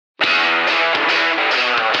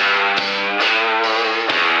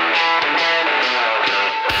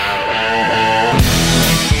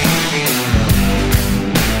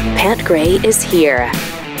Gray is here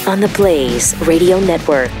on the Blaze Radio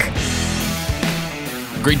Network.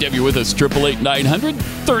 Great to have you with us.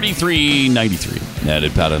 888-900-3393.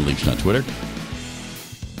 At Pat Unleashed on Twitter.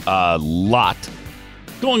 A lot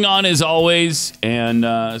going on as always, and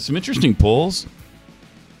some interesting polls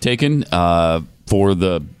taken for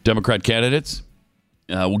the Democrat candidates.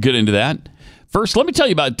 We'll get into that. First, let me tell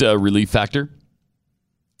you about Relief Factor.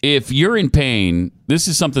 If you're in pain, this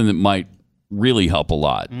is something that might really help a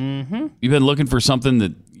lot. Mm-hmm. You've been looking for something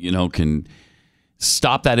that, can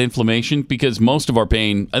stop that inflammation, because most of our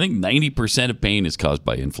pain, I think 90% of pain is caused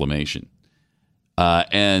by inflammation.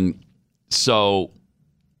 And so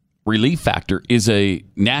Relief Factor is a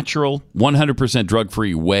natural, 100%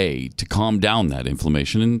 drug-free way to calm down that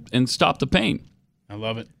inflammation and stop the pain. I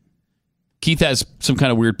love it. Keith has some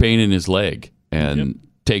kind of weird pain in his leg and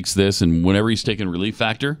takes this, and whenever he's taking Relief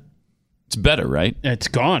Factor, it's better, right? It's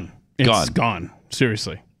gone. It's gone.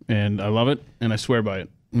 Seriously. And I love it, and I swear by it.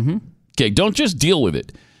 Mm-hmm. Okay, don't just deal with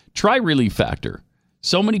it. Try Relief Factor.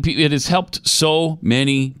 So many people. It has helped so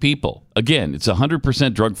many people. Again, it's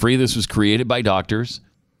 100% drug-free. This was created by doctors.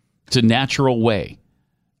 It's a natural way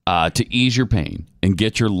to ease your pain and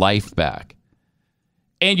get your life back.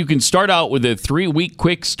 And you can start out with a 3-week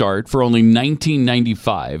quick start for only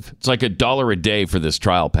 $19.95. It's like $1 a day for this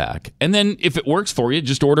trial pack. And then if it works for you,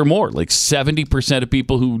 just order more. Like 70% of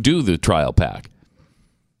people who do the trial pack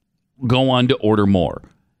go on to order more.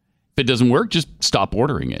 If it doesn't work, just stop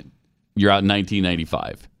ordering it. You're out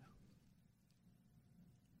 $19.95.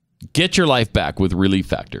 Get your life back with Relief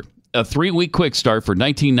Factor. A 3-week quick start for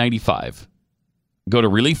 $19.95. Go to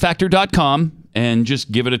ReliefFactor.com and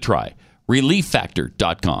just give it a try.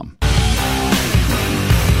 ReliefFactor.com.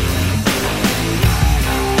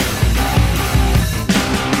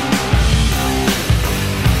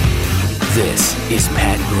 This is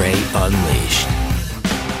Pat Gray Unleashed.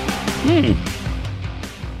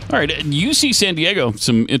 All right, at UC San Diego,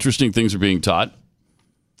 some interesting things are being taught.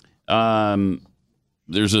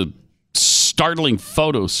 There's a startling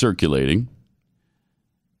photo circulating,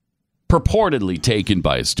 purportedly taken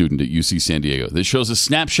by a student at UC San Diego. This shows a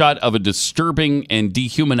snapshot of a disturbing and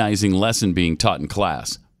dehumanizing lesson being taught in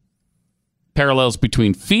class. Parallels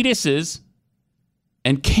between fetuses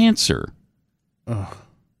and cancer.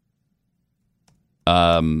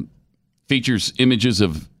 Features images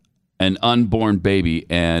of an unborn baby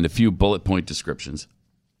and a few bullet point descriptions.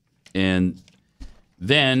 And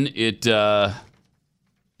then it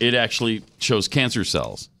actually shows cancer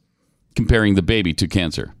cells, comparing the baby to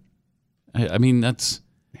cancer. I mean, that's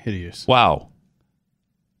hideous. Wow.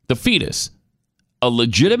 The fetus, a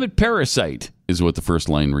legitimate parasite, is what the first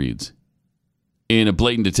line reads, in a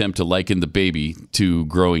blatant attempt to liken the baby to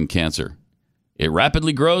growing cancer. It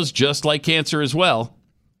rapidly grows just like cancer as well.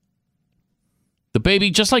 The baby,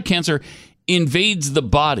 just like cancer, invades the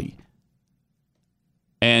body.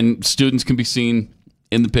 And students can be seen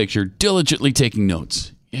in the picture diligently taking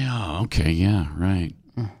notes. Yeah, okay, yeah, right.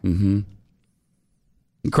 Mm-hmm.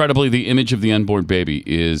 Incredibly, the image of the unborn baby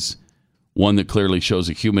is one that clearly shows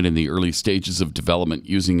a human in the early stages of development,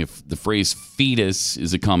 using the phrase fetus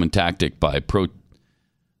is a common tactic by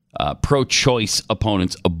pro-choice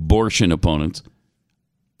opponents, abortion opponents,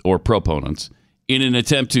 or proponents, in an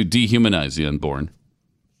attempt to dehumanize the unborn.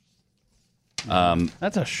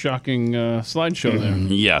 That's a shocking slideshow there.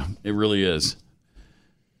 Yeah, it really is.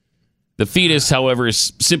 The fetus, however,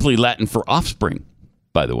 is simply Latin for offspring,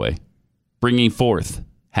 by the way, bringing forth,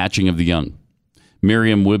 hatching of the young.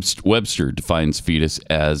 Merriam-Webster defines fetus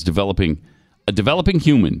as a developing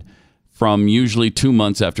human from usually 2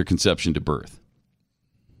 months after conception to birth.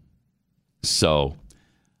 So,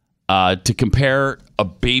 to compare a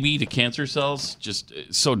baby to cancer cells, just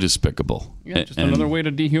so despicable. Yeah, just another way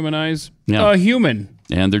to dehumanize a human.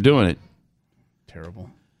 And they're doing it.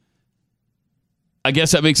 Terrible. I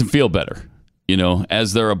guess that makes them feel better,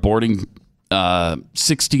 as they're aborting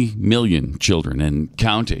 60 million children and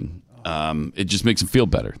counting. It just makes them feel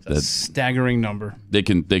better. That's a staggering number. They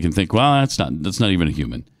can think, well, that's not even a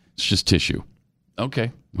human. It's just tissue.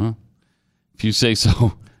 Okay, well, if you say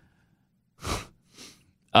so.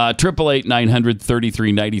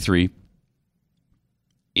 888-900-3393.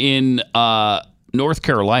 In North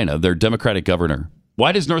Carolina, their Democratic governor.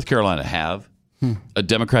 Why does North Carolina have a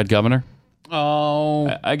Democrat governor?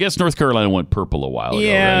 Oh, I guess North Carolina went purple a while ago.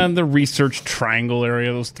 Yeah, right? The Research Triangle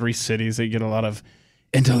area, those 3 cities, they get a lot of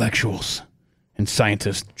intellectuals and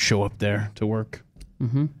scientists show up there to work.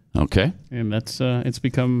 Mm-hmm. Okay. And it's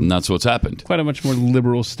become... And that's what's happened. Quite a much more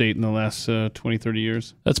liberal state in the last 20, 30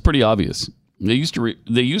 years. That's pretty obvious. They used to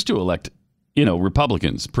elect,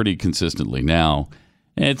 Republicans pretty consistently. Now,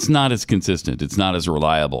 it's not as consistent. It's not as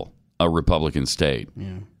reliable. a Republican state.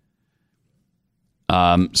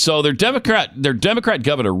 So their Democrat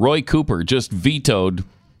governor, Roy Cooper, just vetoed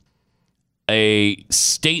a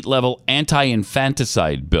state-level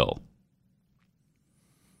anti-infanticide bill.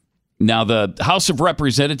 Now, the House of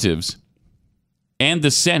Representatives and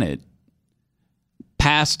the Senate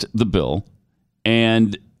passed the bill,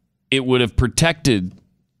 and it would have protected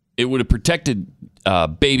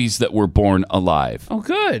babies that were born alive. Oh,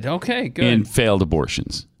 good. Okay, good. In failed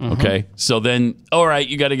abortions. Okay, so then, all right,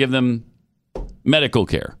 you got to give them medical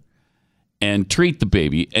care and treat the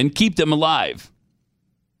baby and keep them alive.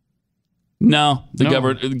 No, the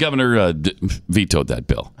governor vetoed that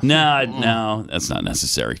bill. No, that's not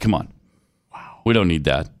necessary. Come on. Wow. We don't need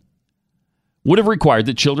that. Would have required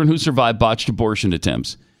that children who survive botched abortion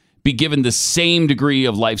attempts be given the same degree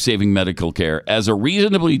of life-saving medical care as a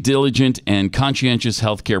reasonably diligent and conscientious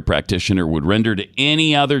healthcare practitioner would render to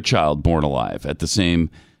any other child born alive at the same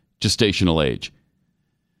gestational age.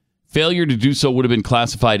 Failure to do so would have been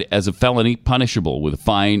classified as a felony, punishable with a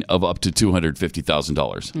fine of up to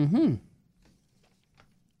 $250,000.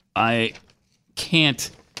 I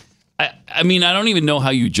can't. I mean, I don't even know how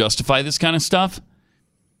you justify this kind of stuff.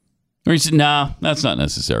 Or you say, nah, that's not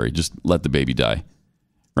necessary. Just let the baby die.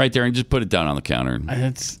 Right there, and just put it down on the counter and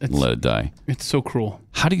let it die. It's so cruel.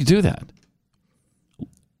 How do you do that?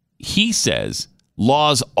 He says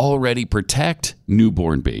laws already protect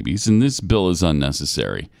newborn babies, and this bill is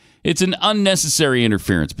unnecessary. It's an unnecessary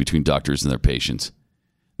interference between doctors and their patients.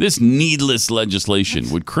 This needless legislation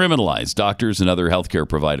would criminalize doctors and other healthcare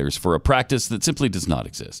providers for a practice that simply does not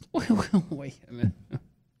exist. Wait a minute.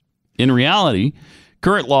 In reality,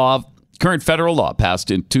 current federal law passed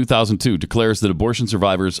in 2002 declares that abortion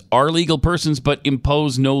survivors are legal persons but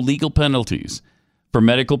impose no legal penalties for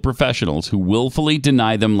medical professionals who willfully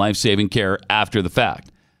deny them life-saving care after the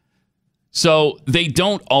fact. So they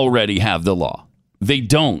don't already have the law. They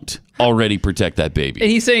don't already protect that baby. And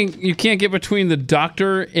he's saying you can't get between the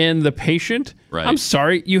doctor and the patient? Right. I'm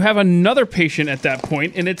sorry. You have another patient at that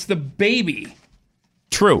point, and it's the baby.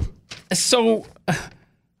 True. So,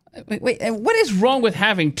 wait, what is wrong with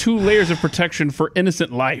having two layers of protection for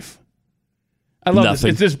innocent life? I love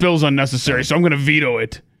Nothing. this. This bill's unnecessary, so I'm going to veto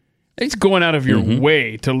it. It's going out of your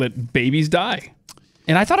way to let babies die.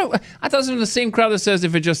 And I thought it was in the same crowd that says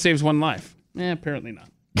if it just saves one life. Apparently not.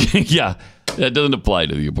 Yeah, that doesn't apply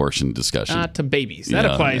to the abortion discussion. Not to babies. That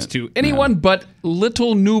applies to anyone but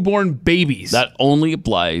little newborn babies. That only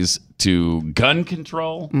applies to gun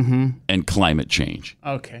control and climate change.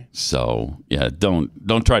 Okay. So, yeah,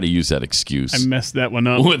 don't try to use that excuse. I messed that one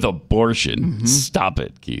up. With abortion. Stop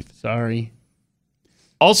it, Keith. Sorry.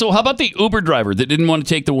 Also, how about the Uber driver that didn't want to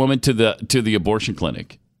take the woman to the abortion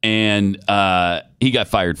clinic, and he got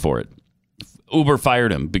fired for it? Uber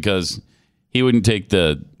fired him because he wouldn't take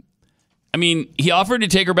the... I mean, he offered to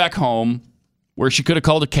take her back home where she could have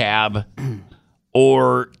called a cab,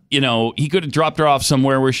 or, he could have dropped her off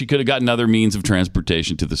somewhere where she could have gotten other means of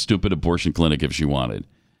transportation to the stupid abortion clinic if she wanted.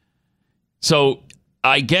 So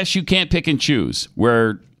I guess you can't pick and choose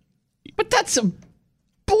where... But that's a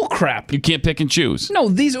bullcrap. You can't pick and choose. No,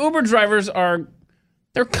 these Uber drivers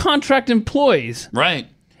they're contract employees. Right.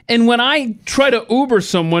 And when I try to Uber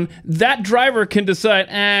someone, that driver can decide,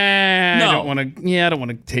 I don't want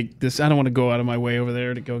to take this. I don't want to go out of my way over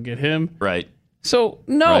there to go get him. Right. So,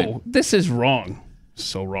 no, This is wrong.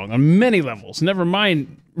 So wrong on many levels. Never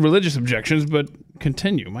mind religious objections, but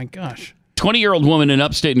continue. My gosh. 20-year-old woman in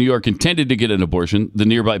upstate New York intended to get an abortion. The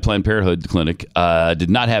nearby Planned Parenthood clinic did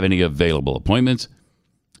not have any available appointments.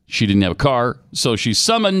 She didn't have a car, so she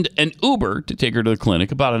summoned an Uber to take her to the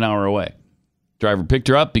clinic about an hour away. Driver picked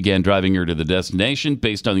her up, began driving her to the destination.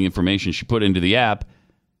 Based on the information she put into the app,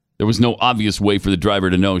 there was no obvious way for the driver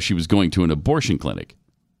to know she was going to an abortion clinic.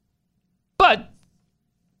 But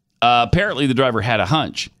apparently the driver had a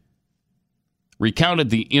hunch. Recounted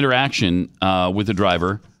the interaction with the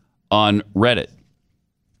driver on Reddit.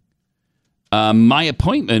 My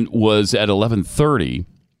appointment was at 11:30,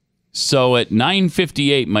 so at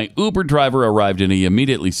 9:58, my Uber driver arrived and he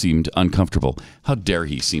immediately seemed uncomfortable. How dare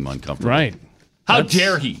he seem uncomfortable? Right. How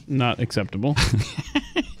dare he? Not acceptable.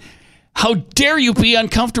 How dare you be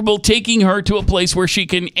uncomfortable taking her to a place where she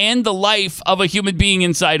can end the life of a human being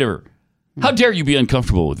inside of her? How dare you be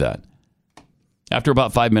uncomfortable with that? After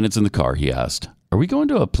about 5 minutes in the car, he asked, "Are we going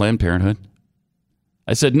to a Planned Parenthood?"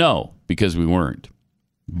 I said no, because we weren't.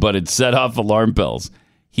 But it set off alarm bells.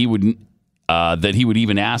 That he would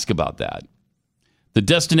even ask about that. The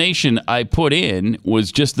destination I put in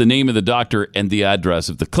was just the name of the doctor and the address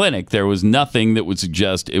of the clinic. There was nothing that would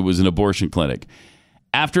suggest it was an abortion clinic.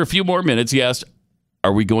 After a few more minutes, he asked,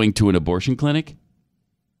 "Are we going to an abortion clinic?"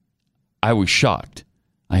 I was shocked.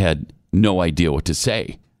 I had no idea what to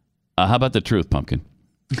say. How about the truth, Pumpkin?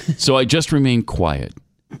 So I just remained quiet.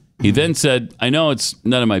 He then said, I know it's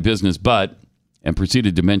none of my business, but, and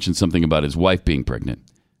proceeded to mention something about his wife being pregnant,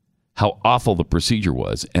 how awful the procedure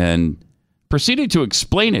was, and proceeded to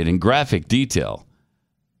explain it in graphic detail,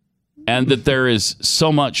 and that there is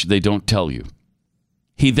so much they don't tell you.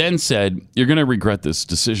 He then said, you're going to regret this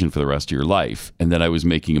decision for the rest of your life, and that I was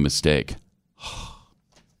making a mistake.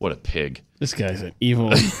 What a pig. This guy's an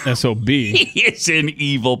evil SOB. He is an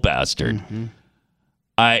evil bastard. Mm-hmm.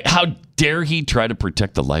 How dare he try to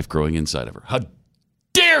protect the life growing inside of her? How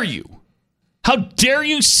dare you? How dare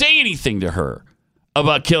you say anything to her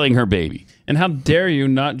about killing her baby? And how dare you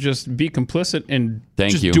not just be complicit and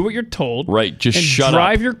do what you're told. Right, just and shut up.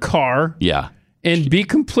 Drive your car. Yeah. And be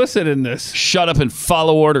complicit in this. Shut up and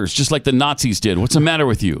follow orders, just like the Nazis did. What's the matter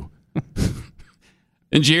with you?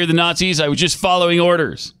 Didn't you hear the Nazis? I was just following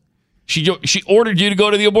orders. She ordered you to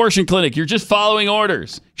go to the abortion clinic. You're just following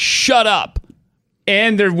orders. Shut up.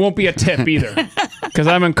 And there won't be a tip either, because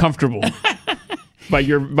I'm uncomfortable by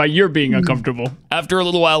your being uncomfortable. After a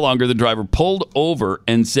little while longer, the driver pulled over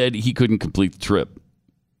and said he couldn't complete the trip.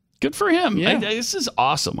 Good for him. Yeah. This is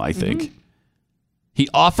awesome, I think. Mm-hmm. He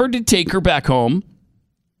offered to take her back home,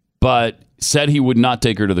 but said he would not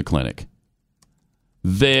take her to the clinic.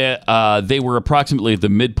 They were approximately at the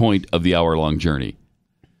midpoint of the hour-long journey.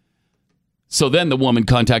 So then the woman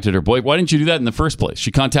contacted her boyfriend. Why didn't you do that in the first place?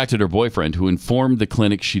 She contacted her boyfriend, who informed the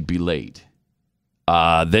clinic she'd be late.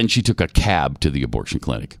 Then she took a cab to the abortion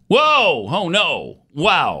clinic. Whoa! Oh, no.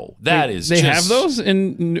 Wow. That is They have those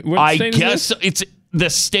in what state? I guess it's the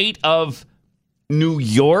state of New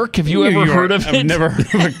York. Have you ever heard of it? I've never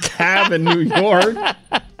heard of a cab in New York.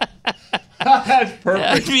 That's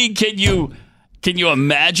perfect. I mean, can you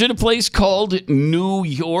imagine a place called New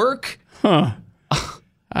York? Huh.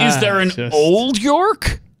 Is there an Old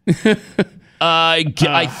York?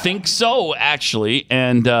 I think so, actually.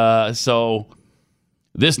 And so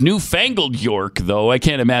this newfangled York, though, I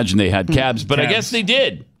can't imagine they had cabs, but I guess they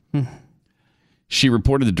did. She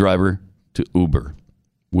reported the driver to Uber,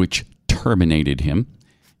 which terminated him.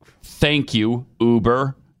 Thank you,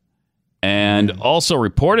 Uber. And also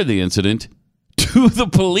reported the incident to the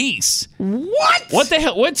police. What? What the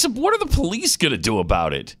hell? What are the police going to do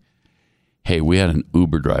about it? Hey, we had an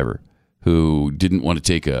Uber driver who didn't want to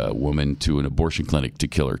take a woman to an abortion clinic to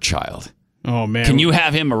kill her child. Oh, man. Can you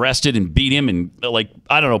have him arrested and beat him and,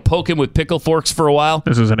 poke him with pickle forks for a while?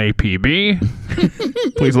 This is an APB.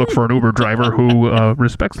 Please look for an Uber driver who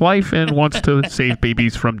respects life and wants to save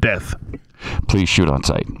babies from death. Please shoot on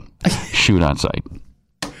sight. Shoot on sight.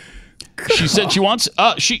 She said she wants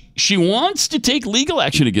she wants to take legal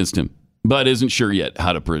action against him, but isn't sure yet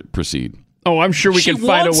how to proceed. Oh, I'm sure we can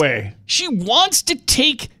find a way. She wants to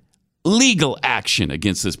take legal action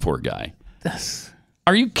against this poor guy.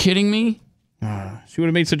 Are you kidding me? She would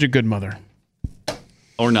have made such a good mother.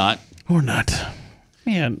 Or not. Or not.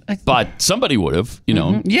 Man. But somebody would have,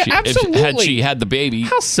 Yeah, absolutely. Had she had the baby.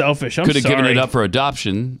 How selfish. I'm could have sorry. given it up for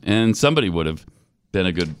adoption, and somebody would have been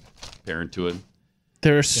a good parent to it.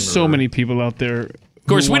 There are so many people out there. Of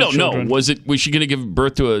course, we don't know. Was she going to give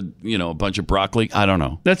birth to a bunch of broccoli? I don't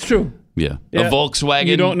know. That's true. Yeah. A Volkswagen.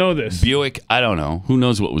 You don't know this. Buick. I don't know. Who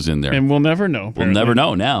knows what was in there? And we'll never know. Apparently. We'll never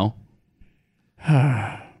know now.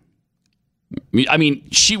 I mean,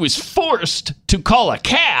 she was forced to call a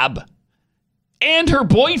cab and her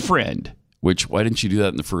boyfriend. Why didn't she do that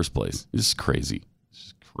in the first place? This is crazy. This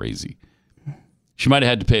is crazy. She might have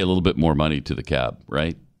had to pay a little bit more money to the cab,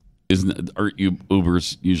 right? Aren't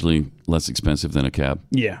Ubers usually less expensive than a cab?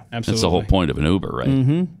 Yeah, absolutely. That's the whole point of an Uber, right?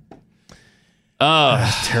 Mm-hmm.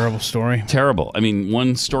 That's a terrible story. Terrible. I mean,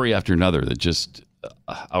 one story after another that just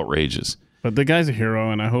outrageous. But the guy's a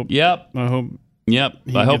hero, and I hope. Yep.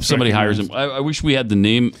 I hope somebody hires him. I wish we had his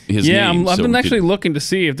name. Yeah, I've been actually looking to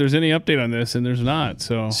see if there's any update on this, and there's not.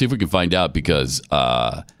 So see if we can find out, because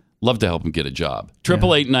love to help him get a job.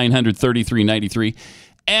 888-900-3393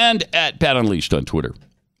 and at Pat Unleashed on Twitter.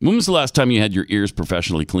 When was the last time you had your ears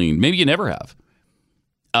professionally cleaned? Maybe you never have.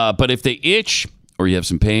 But if they itch, or you have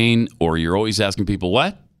some pain, or you're always asking people,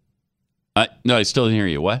 what? No, I still didn't hear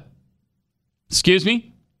you. What? Excuse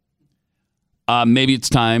me? Maybe it's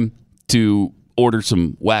time to order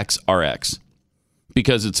some Wax RX,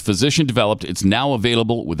 because it's physician developed. It's now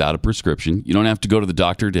available without a prescription. You don't have to go to the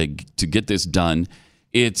doctor to get this done.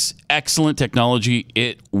 It's excellent technology.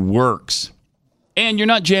 It works. And you're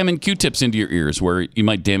not jamming Q-tips into your ears where you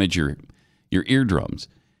might damage your eardrums.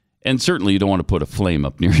 And certainly you don't want to put a flame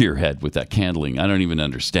up near your head with that candling. I don't even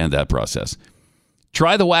understand that process.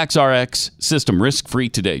 Try the Wax RX system risk-free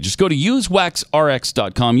today. Just go to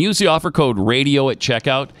usewaxrx.com. Use the offer code RADIO at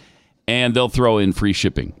checkout, and they'll throw in free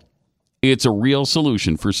shipping. It's a real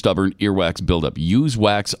solution for stubborn earwax buildup.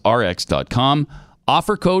 Usewaxrx.com.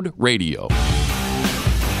 Offer code RADIO.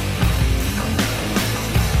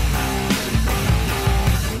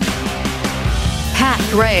 Pat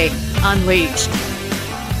Gray Unleashed.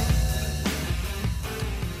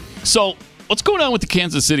 So, what's going on with the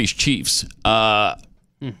Kansas City Chiefs?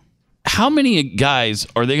 How many guys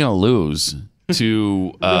are they going to lose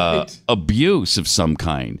to abuse of some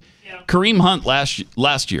kind? Yeah. Kareem Hunt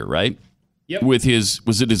last year, right? Yep. With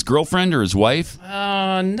was it his girlfriend or his wife?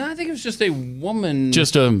 No, I think it was just a woman.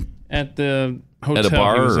 Just at the hotel. At a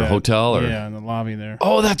bar or hotel? Or? Yeah, in the lobby there.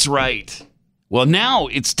 Oh, that's right. Well, now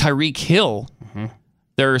it's Tyreek Hill,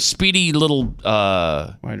 their speedy little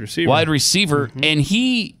wide receiver. And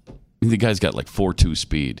the guy's got like 4.2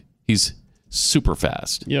 speed. He's super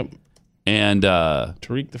fast. Yep. And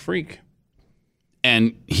Tariq the Freak.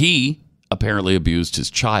 And he apparently abused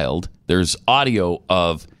his child. There's audio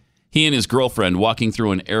of he and his girlfriend walking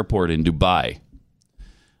through an airport in Dubai.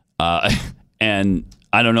 And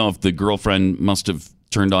I don't know if the girlfriend must have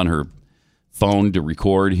turned on her phone to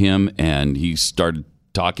record him, and he started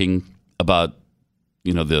talking about,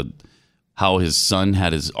 how his son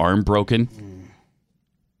had his arm broken.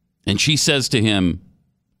 And she says to him,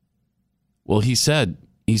 well, he said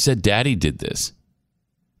Daddy did this.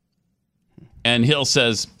 And Hill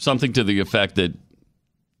says something to the effect that,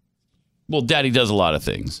 well, Daddy does a lot of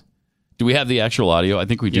things. Do we have the actual audio? I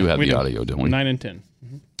think we do have the audio, don't we? 9 and 10.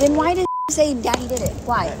 Then why does say Daddy did it?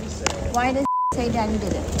 Why? Why does say Daddy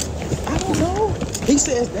did it? I don't know. He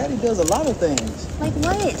says Daddy does a lot of things. Like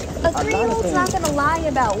what? A 3-year-old's not going to lie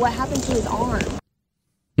about what happened to his arm.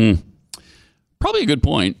 Probably a good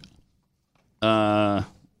point. But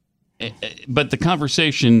the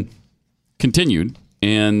conversation continued,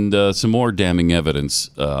 and some more damning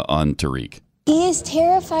evidence on Tariq. He is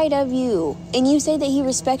terrified of you, and you say that he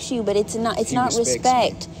respects you, but it's not. It's not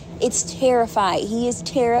respect. Me. It's terrified. He is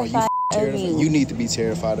terrified of you. You need to be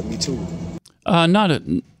terrified of me too. Not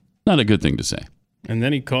a good thing to say. And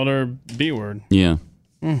then he called her B word. Yeah.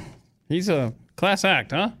 He's a class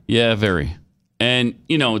act, huh? Yeah, very. And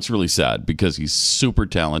it's really sad because he's super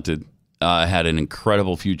talented. Had an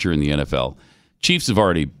incredible future in the NFL. Chiefs have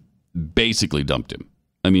already basically dumped him.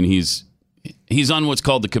 I mean, he's on what's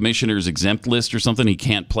called the commissioner's exempt list or something. He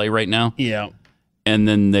can't play right now. Yeah. And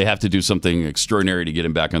then they have to do something extraordinary to get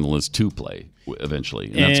him back on the list to play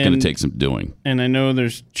eventually. And that's going to take some doing. And I know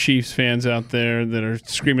there's Chiefs fans out there that are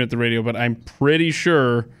screaming at the radio, but I'm pretty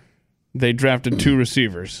sure they drafted 2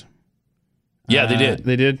 receivers. Yeah, they did.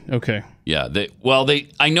 They did? Okay. Yeah.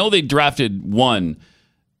 I know they drafted one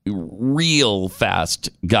real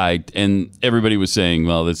fast guy, and everybody was saying,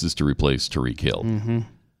 well, this is to replace Tariq Hill.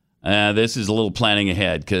 This is a little planning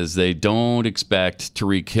ahead because they don't expect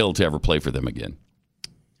Tariq Hill to ever play for them again.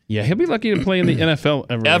 Yeah, he'll be lucky to play in the NFL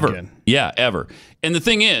ever again. Yeah, ever. And the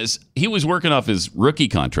thing is, he was working off his rookie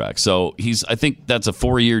contract, so I think that's a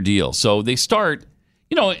 4-year deal. So they start,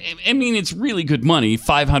 I mean, it's really good money,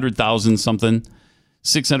 $500,000 something,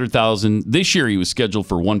 $600,000. This year he was scheduled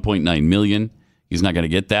for $1.9 million. He's not going to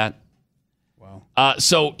get that. Wow.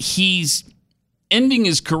 So he's ending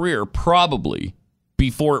his career probably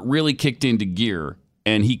before it really kicked into gear.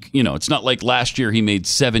 And he, it's not like last year he made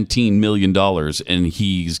 $17 million and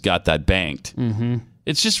he's got that banked.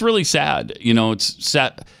 It's just really sad. It's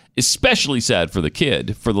sad, especially sad for the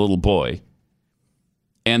kid, for the little boy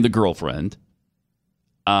and the girlfriend.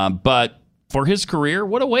 But for his career,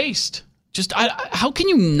 what a waste. Just how can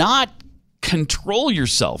you not control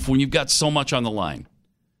yourself when you've got so much on the line?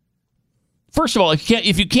 First of all,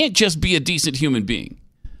 if you can't just be a decent human being,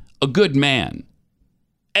 a good man,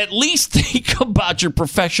 at least think about your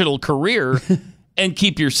professional career and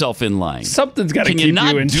keep yourself in line. Something's got to keep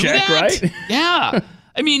you in check, right? Yeah.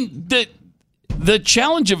 I mean, the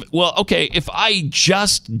challenge of, if I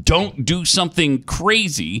just don't do something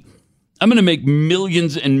crazy, I'm going to make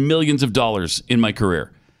millions and millions of dollars in my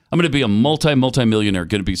career. I'm going to be a multi-millionaire,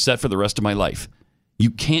 going to be set for the rest of my life. You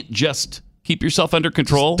can't just keep yourself under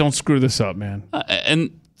control. Just don't screw this up, man.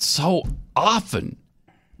 And so often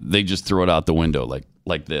they just throw it out the window like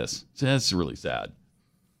this. So that's really sad.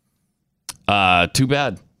 Too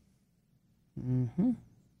bad.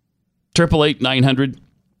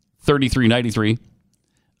 888-900-3393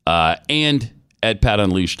 and at Pat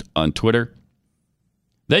Unleashed on Twitter.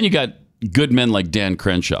 Then you got good men like Dan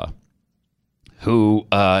Crenshaw, who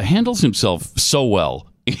handles himself so well.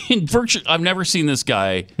 In virtually, I've never seen this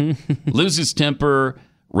guy lose his temper,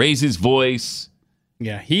 raise his voice,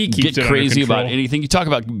 Yeah, he keeps get it crazy under about control. anything. You talk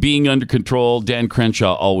about being under control. Dan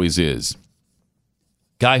Crenshaw always is.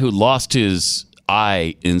 Guy who lost his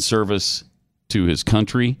eye in service to his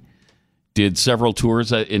country, did several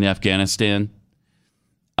tours in Afghanistan.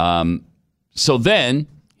 So then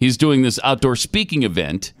he's doing this outdoor speaking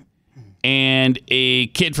event, and a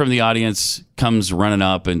kid from the audience comes running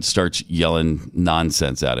up and starts yelling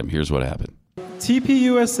nonsense at him. Here's what happened.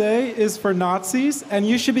 TPUSA is for Nazis, and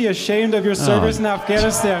you should be ashamed of your service in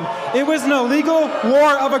Afghanistan. It was an illegal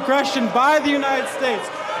war of aggression by the United States.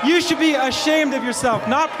 You should be ashamed of yourself,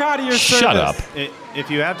 not proud of your service. Shut up. If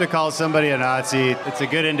you have to call somebody a Nazi, it's a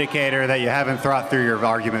good indicator that you haven't thought through your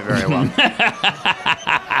argument very well.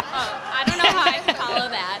 I don't know how I follow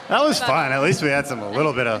that. That was fun. At least we had a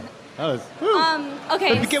little bit of... That was,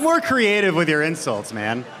 okay. Get more creative with your insults,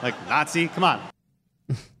 man. Like, Nazi, come on.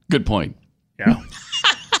 Good point. Yeah.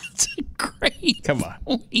 That's a great Come on.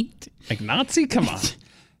 point. Like Nazi? Come on.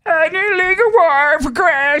 An illegal war of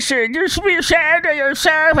aggression. You should be ashamed of your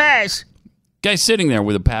service. Guy's sitting there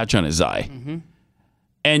with a patch on his eye.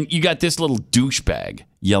 And you got this little douchebag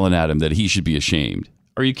yelling at him that he should be ashamed.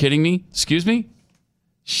 Are you kidding me? Excuse me?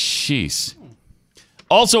 Jeez.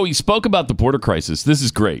 Also, he spoke about the border crisis. This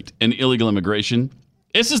is great. And illegal immigration.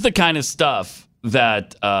 This is the kind of stuff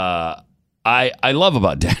that I love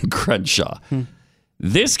about Dan Crenshaw.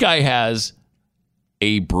 This guy has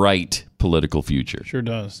a bright political future. Sure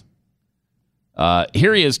does.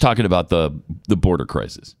 Here he is talking about the border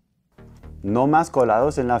crisis. No más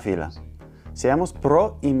colados en la fila. Seamos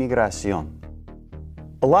pro inmigración.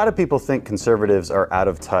 A lot of people think conservatives are out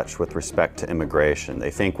of touch with respect to immigration.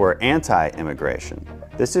 They think we're anti-immigration.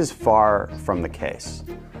 This is far from the case.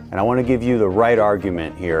 And I want to give you the right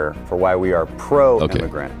argument here for why we are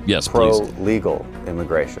pro-immigrant, Yes, please. pro-legal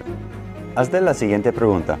immigration. Hazte la siguiente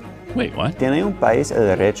pregunta. Wait, what? ¿Tiene un país el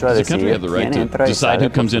derecho a Does the country decidir have the right quién to entra y decide sale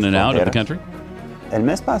who comes por in sus and out of the fronteras? country? El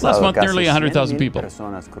mes pasado, Last month, casi nearly 100,000 100,000 people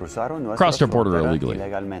personas cruzaron nuestras crossed our border fronteras illegally.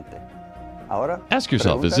 ilegalmente. Ahora, Ask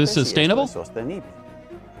yourself, is this pregúntate si esto sustainable? es sostenible.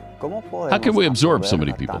 ¿Cómo How can we podemos absorb so absorber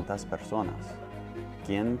many a people tantas personas?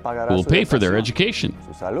 ¿Quién pagará who will su pay for their educación, education,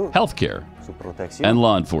 su salud, health care, su protección? and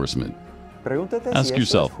law enforcement? Pregúntate si Ask esto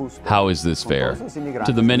yourself, es justo how is this con fair todos esos inmigrantes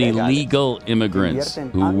to the many ilegales legal que immigrants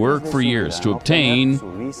invierten who antes work de for su years vida to en obtain obtener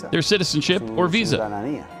su visa, their citizenship su or visa?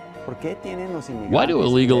 ciudadanía? ¿Por qué tienen los Why do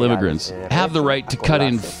inmigrantes illegal ilegales immigrants el have the derecho right a to cut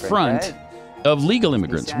in colarse frente a front ellos? of legal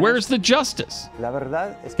immigrants? Where's the justice? La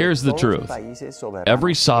verdad es que Here's the todos truth. países soberanos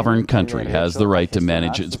Every sovereign tienen el country has derecho the a right to gestionar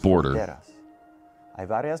manage its sus border. fronteras. Hay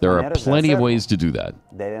varias There are maneras de plenty of hacerlo. ways to do that.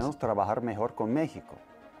 Debemos trabajar mejor con México.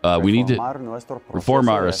 We need to Reformar nuestro proceso reform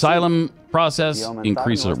our de asylum asilo process, y aumentar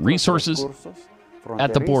increase our nuestros resources recursos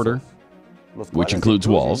at the border, fronterizos, los which cuales includes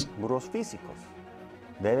incluyen walls. muros físicos.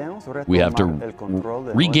 Debemos We have to retomar el control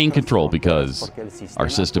de regain nuestras control fronteras because porque el our sistema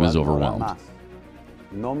system is actual no da overwhelmed. más.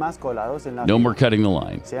 No más colados en la No fila. more cutting the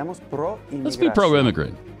line. Seamos pro Let's be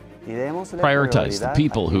pro-immigrant. y démosle Prioritize the prioridad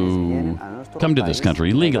people a quienes who vienen a nuestro come to this país country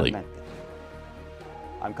illegally. legalmente.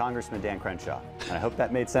 I'm Congressman Dan Crenshaw, and I hope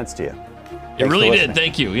that made sense to you. It really did.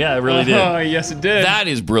 Thank you. Yeah, it really did. Oh, yes, it did. That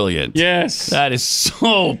is brilliant. Yes. That is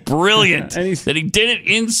so brilliant And that he did it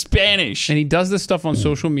in Spanish. And he does this stuff on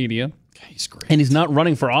social media. He's great. And he's not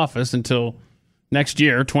running for office until next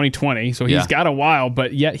year, 2020. So he's Yeah. got a while,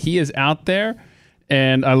 but yet he is out there.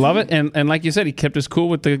 And I love it. And like you said, he kept his cool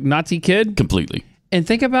with the Nazi kid. Completely. And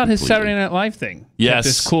think about his Completely. Saturday Night Live thing. Yes. Kept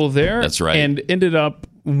his cool there. That's right. And ended up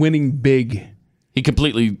winning big. He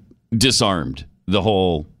completely disarmed the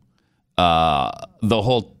whole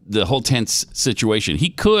tense situation. He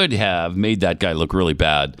could have made that guy look really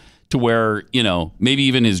bad to where, maybe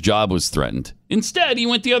even his job was threatened. Instead, he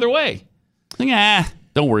went the other way. Like,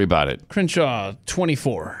 don't worry about it. Crenshaw,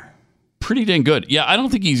 24. Pretty dang good. Yeah, I don't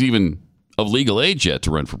think he's even of legal age yet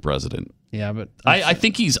to run for president. Yeah, but I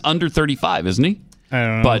think he's under 35, isn't he? I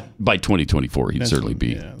don't know. But by 2024, he'd That's certainly what-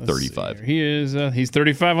 be yeah, let's 35. see here. He is. He's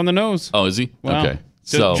 35 on the nose. Oh, is he? Wow. Okay.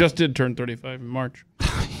 So Just did turn 35 in March.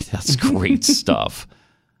 that's great stuff.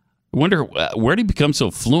 I wonder, where did he become so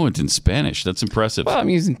fluent in Spanish? That's impressive. Well, I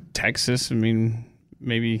mean, he's in Texas. I mean,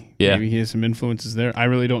 maybe he has some influences there. I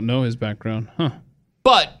really don't know his background. Huh.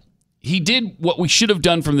 But he did what we should have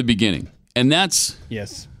done from the beginning, and that's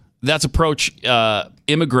approach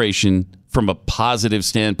immigration from a positive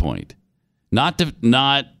standpoint, not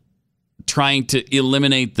trying to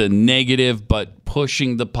eliminate the negative, but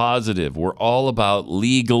pushing the positive. We're all about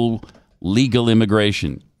legal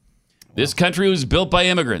immigration. This country was built by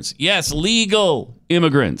immigrants. Yes, legal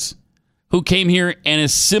immigrants who came here and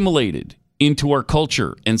assimilated into our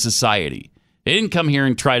culture and society. They didn't come here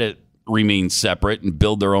and try to remain separate and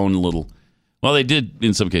build their own little Well, they did,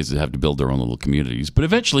 in some cases, have to build their own little communities, but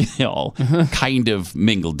eventually they all kind of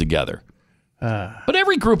mingled together. But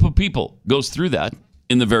every group of people goes through that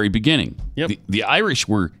in the very beginning. Yep. The Irish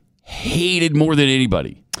were hated more than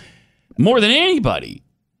anybody. More than anybody.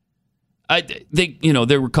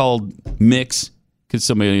 They were called Micks because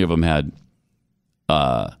so many of them had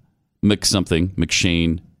Mick something,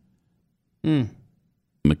 McShane,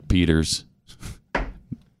 McPeters,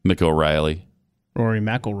 Mick O'Reilly, Rory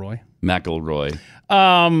McIlroy.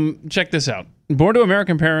 Check this out. Born to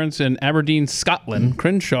American parents in Aberdeen, Scotland,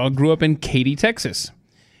 Crenshaw grew up in Katy, Texas.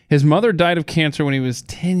 His mother died of cancer when he was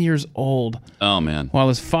 10 years old. Oh, man. While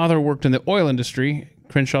his father worked in the oil industry,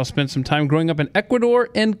 Crenshaw spent some time growing up in Ecuador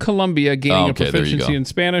and Colombia, gaining a proficiency in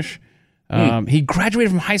Spanish. He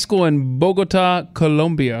graduated from high school in Bogota,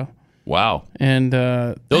 Colombia. Wow. And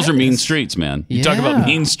those are mean streets, man. You talk about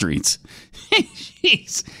mean streets.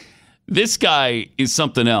 Jeez. This guy is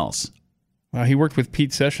something else. He worked with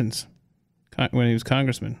Pete Sessions when he was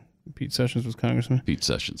congressman. Pete Sessions was congressman. Pete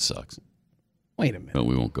Sessions sucks. Wait a minute. But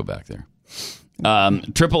we won't go back there.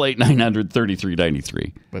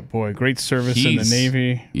 888-900-3393. But boy, great service in the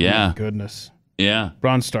Navy. Yeah. My goodness. Yeah.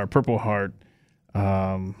 Bronze Star, Purple Heart.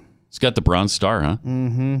 It's got the Bronze Star, huh?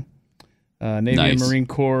 Mm-hmm. Navy and Marine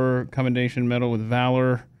Corps Commendation Medal with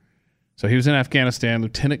Valor. So he was in Afghanistan,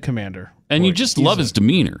 Lieutenant Commander. And you just love his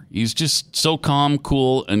demeanor. He's just so calm,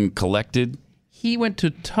 cool, and collected. He went to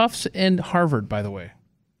Tufts and Harvard, by the way.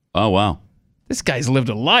 Oh, wow. This guy's lived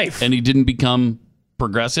a life. And he didn't become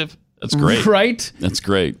progressive? That's great. Right? That's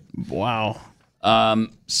great. Wow.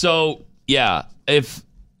 So, yeah,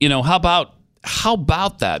 how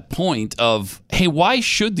about that point of, hey, why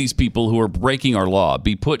should these people who are breaking our law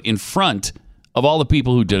be put in front of all the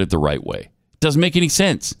people who did it the right way? Doesn't make any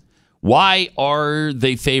sense. Why are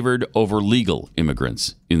they favored over legal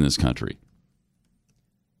immigrants in this country?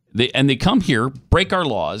 They come here, break our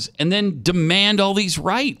laws, and then demand all these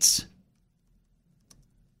rights.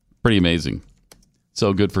 Pretty amazing.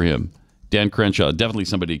 So good for him. Dan Crenshaw, definitely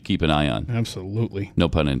somebody to keep an eye on. Absolutely. No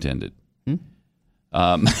pun intended. No,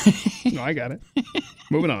 I got it.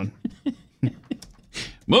 Moving on.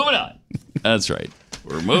 Moving on. That's right.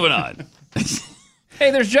 We're moving on.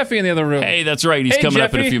 Hey, there's Jeffy in the other room. Hey, that's right. He's coming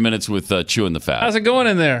Jeffy. up in a few minutes with Chewing the Fat. How's it going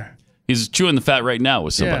in there? He's chewing the fat right now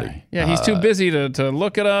with somebody. Yeah, he's too busy to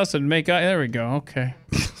look at us and make eye. There we go. Okay.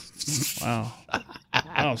 Wow.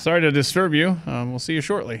 Oh, sorry to disturb you. We'll see you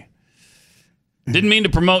shortly. Didn't mean to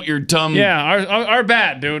promote your dumb... Yeah, our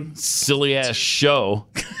bad, dude. Silly-ass show.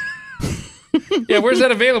 Yeah, where's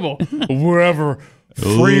that available? Wherever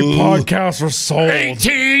free podcasts are sold.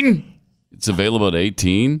 18! It's available at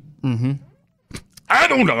 18? Mm-hmm. I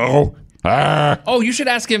don't know. Oh, you should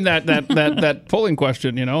ask him that polling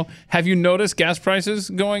question, Have you noticed gas prices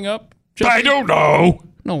going up? Jeffy? I don't know.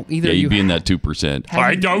 No, either yeah, you... you'd be in that 2%.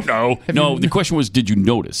 I don't know. No, the question was, did you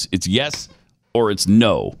notice? It's yes or it's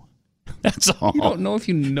no. That's all. You don't know if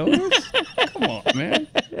you notice? Come on, man.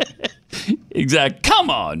 Exactly.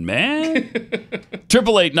 Come on, man.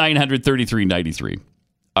 888-900-3393.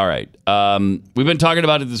 All right. We've been talking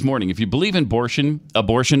about it this morning. If you believe in abortion,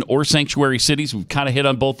 or sanctuary cities, we've kind of hit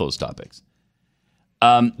on both those topics.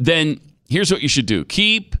 Then here's what you should do.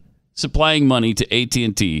 Keep supplying money to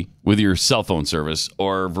AT&T with your cell phone service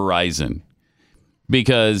or Verizon.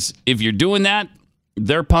 Because if you're doing that,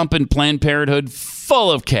 they're pumping Planned Parenthood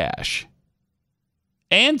full of cash.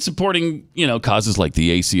 And supporting, causes like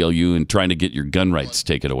the ACLU and trying to get your gun rights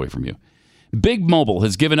taken away from you. Big Mobile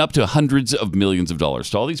has given up to hundreds of millions of dollars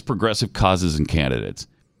to all these progressive causes and candidates.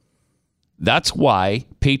 That's why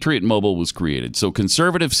Patriot Mobile was created, so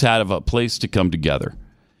conservatives have a place to come together.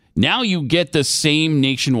 Now you get the same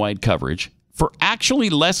nationwide coverage for actually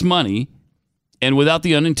less money and without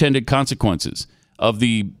the unintended consequences of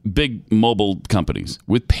the big mobile companies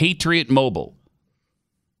with Patriot Mobile.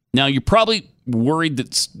 Now, you're probably worried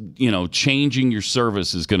that, changing your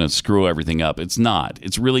service is going to screw everything up. It's not.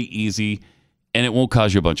 It's really easy, and it won't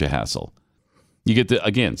cause you a bunch of hassle. You get the,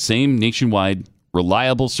 again, same nationwide,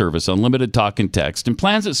 reliable service, unlimited talk and text, and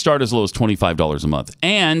plans that start as low as $25 a month.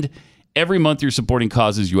 And every month you're supporting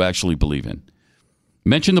causes you actually believe in.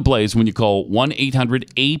 Mention the Blaze when you call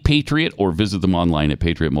 1-800-A-PATRIOT or visit them online at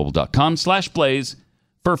patriotmobile.com/Blaze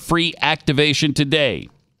for free activation today.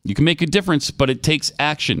 You can make a difference, but it takes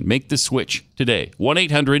action. Make the switch today.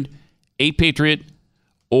 1-800-A-PATRIOT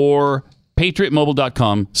or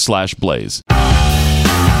patriotmobile.com/Blaze.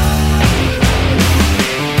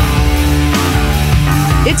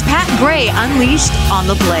 It's Pat Gray Unleashed on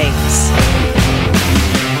the Blaze.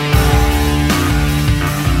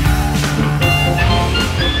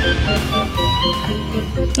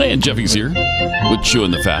 Hey, and Jeffy's here with Chewing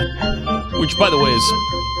the Fat. which, by the way, is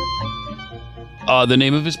the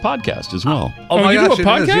name of his podcast as well. Oh my you gosh, do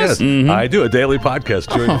a it is, podcast? Mm-hmm. I do a daily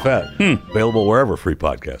podcast, Chewing the Fat. Available wherever free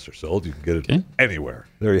podcasts are sold. You can get it anywhere.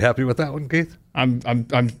 Are you happy with that one, Keith?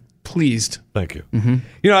 I'm pleased. Thank you.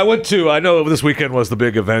 I know this weekend was the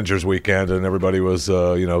big Avengers weekend, and everybody was,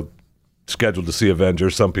 scheduled to see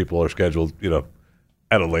Avengers. Some people are scheduled,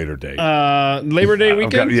 at a later date. Labor Day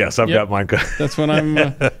weekend? I've got mine. That's when I'm.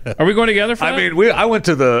 Are we going together for that? I mean, I went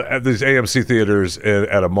to these AMC theaters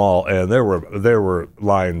at a mall, and there were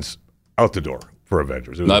lines out the door for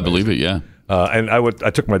Avengers. It was amazing. Believe it, yeah. And I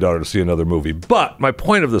took my daughter to see another movie. But my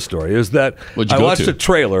point of the story is that I watched a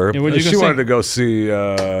trailer. She wanted to go see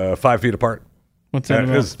 5 Feet Apart. What's that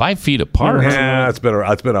about? 5 Feet Apart? Yeah, it's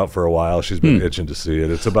been out for a while. She's been itching to see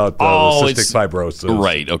it. It's about cystic fibrosis.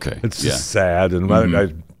 Right, okay. It's just sad, and I,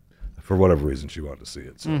 for whatever reason, she wanted to see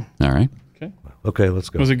it. So. All right. Okay, let's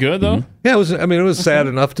go. Was it good though? Yeah, it was. I mean, it was sad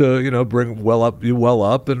enough to bring you well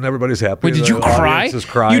up, and everybody's happy. Wait, did you cry?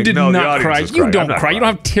 You did not cry. You don't cry. You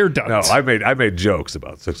don't have tear ducts. No, I made jokes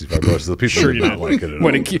about 65 versus the people did not like it at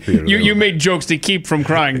all. You made jokes to keep from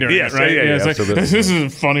crying during it, right? Yeah, it's like, this isn't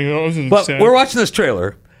funny. This is but sad. We're watching this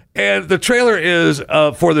trailer, and the trailer is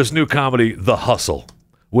for this new comedy, The Hustle,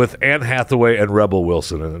 with Anne Hathaway and Rebel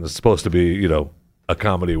Wilson, and it's supposed to be a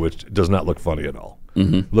comedy which does not look funny at all.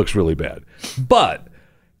 Looks really bad, but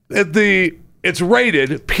it's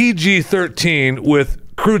rated PG-13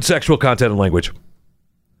 with crude sexual content and language.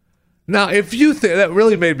 Now, if you think that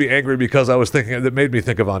really made me angry because I was thinking that made me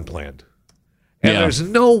think of Unplanned, and there's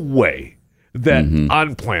no way that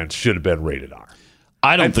Unplanned should have been rated R.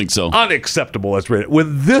 I don't think so. Unacceptable as rated.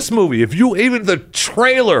 When this movie, even the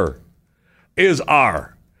trailer is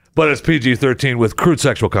R, but it's PG-13 with crude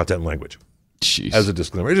sexual content and language. Jeez. As a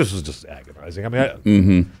disclaimer, it just was just agonizing. I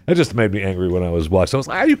mean, it just made me angry when I was watching. I was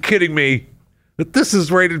like, "Are you kidding me? That this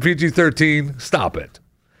is rated PG-13? Stop it!"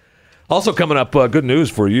 Also coming up, good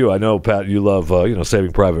news for you. I know, Pat, you love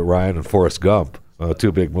Saving Private Ryan and Forrest Gump.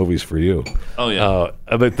 Two big movies for you. Oh yeah.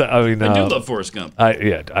 I do love Forrest Gump.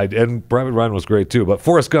 And Private Ryan was great too. But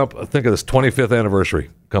Forrest Gump, think of this 25th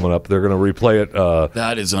anniversary coming up. They're going to replay it.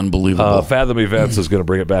 That is unbelievable. Fathom Events is going to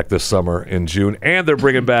bring it back this summer in June, and they're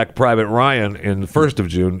bringing back Private Ryan in the 1st of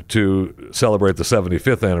June to celebrate the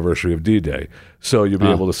 75th anniversary of D-Day. So you'll be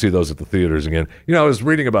able to see those at the theaters again. I was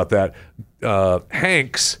reading about that.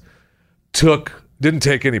 Hanks didn't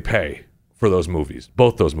take any pay for those movies,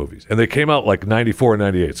 both those movies, and they came out like 94 and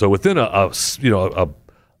 98. So within a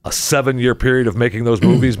 7-year period of making those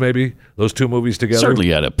movies, maybe those two movies together, certainly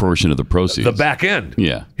had a portion of the proceeds. The back end,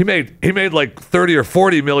 yeah, he made like 30 or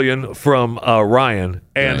 40 million from Ryan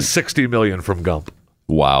and 60 million from Gump.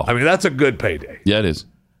 Wow, I mean that's a good payday. Yeah, it is.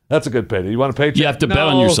 That's a good payday. You want a paycheck? You have to bet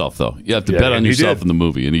on yourself, though. You have to bet on yourself in the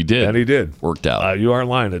movie, and he did. And he did. Worked out. You aren't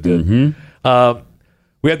lying. It did.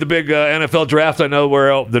 We had the big NFL draft. I know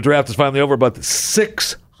where the draft is finally over, but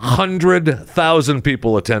 600,000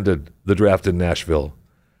 people attended the draft in Nashville.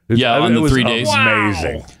 On the 3 days.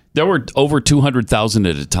 Amazing. Wow. There were over 200,000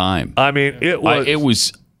 at a time. I mean, it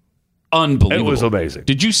was unbelievable. It was amazing.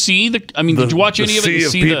 Did you see did you watch any of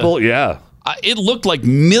it? Sea of people, yeah. It looked like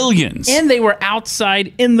millions. And they were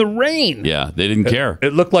outside in the rain. Yeah, they didn't care.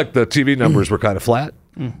 It looked like the TV numbers were kind of flat.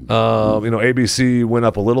 ABC went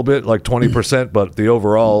up a little bit, like 20%, but the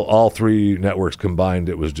overall, all three networks combined,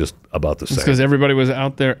 it was just about the same. It's because everybody was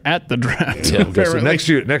out there at the draft. Yeah, so next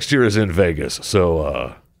year is in Vegas,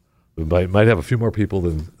 so we might have a few more people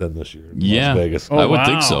than this year in Las Vegas. I would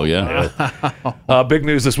think so, yeah. Big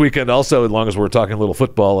news this weekend also, as long as we're talking a little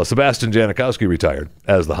football, Sebastian Janikowski retired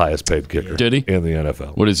as the highest paid kicker. Did he? In the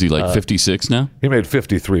NFL. What is he, like 56 now? He made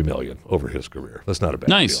 $53 million over his career. That's not a bad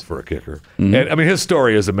deal for a kicker. Mm-hmm. And I mean, his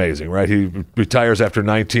story is amazing, right? He retires after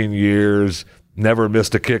 19 years, never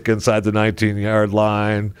missed a kick inside the 19-yard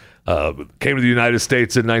line. Came to the United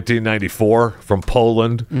States in 1994 from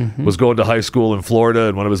Poland, was going to high school in Florida,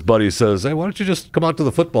 and one of his buddies says, "Hey, why don't you just come out to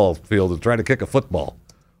the football field and try to kick a football?"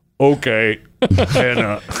 Okay.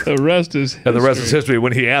 And the rest is history.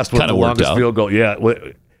 When he asked what the longest field goal,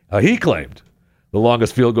 he claimed the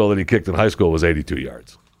longest field goal that he kicked in high school was 82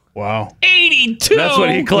 yards. Wow. 82? That's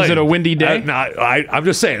what he claimed. Was it a windy day? I'm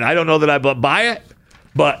just saying, I don't know that I buy it,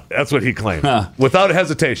 but that's what he claimed. Without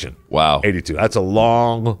hesitation. Wow. 82. That's a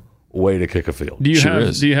long way to kick a field. Do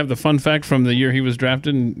you have the fun fact from the year he was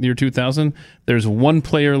drafted in the year 2000? There's one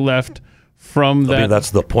player left from that.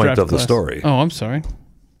 That's the point of the story. Oh, I'm sorry.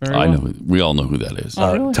 I know. We all know who that is.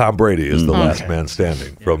 Really? Tom Brady is the last man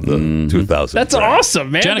standing from the 2000. That's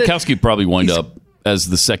awesome, man. Janikowski probably wind up as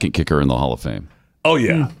the second kicker in the Hall of Fame. Oh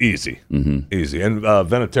yeah, easy, easy. And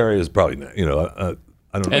Vinatieri is probably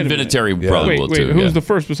I don't know. And Vinatieri probably will too. Who's the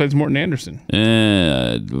first besides Morton Anderson?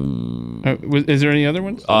 Is there any other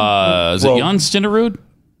ones? Is it Jan Stenerud?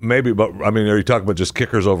 Maybe, but I mean, are you talking about just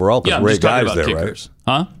kickers overall? Because Yeah, I'm Ray just talking Guy's about there, kickers.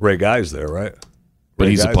 right? Huh? Ray Guy's there, right? But Ray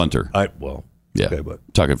he's a Guy's- punter. Yeah. Okay, but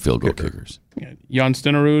talking field goal kickers. Yeah, Jan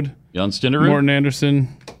Stenerud. Morton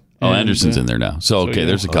Anderson. Oh, Anderson's in there now. So yeah.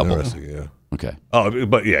 there's a couple. Interesting, yeah. Okay. Oh,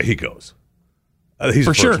 but yeah, he goes. He's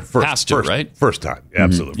For sure. First, Has to, right? First time,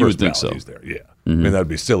 absolutely. You First would think ballot, so. He's there. Yeah. I mean, that'd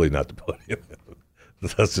be silly not to put him.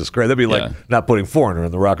 That's just great. That'd be like Yeah. not putting Foreigner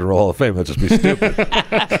in the Rock and Roll Hall of Fame. That'd just be stupid.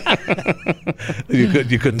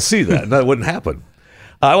 you couldn't see that. That wouldn't happen.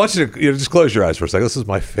 I want you to just close your eyes for a second. This is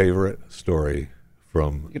my favorite story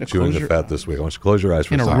from Chewing the Fat this week. I want you to close your eyes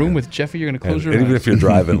for a In second. a room with Jeffy, you're going to close your Even eyes. if you're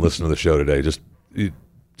driving, listen to the show today. Just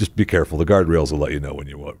be careful. The guardrails will let you know when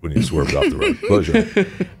you swerve off the road. Close your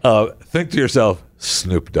eyes. Think to yourself,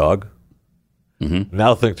 Snoop Dogg. Mm-hmm.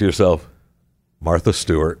 Now think to yourself, Martha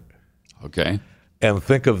Stewart. Okay. And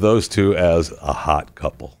think of those two as a hot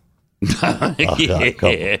couple. Hot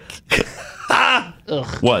couple.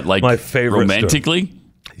 What, like My favorite romantically? story.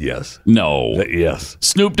 Yes. No. Yes.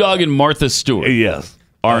 Snoop Dogg and Martha Stewart. Yes.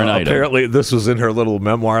 Are an item. Apparently, this was in her little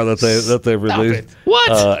memoir that they released.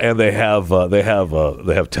 What? And they have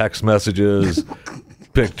text messages,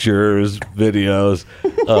 pictures, videos.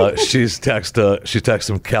 She texts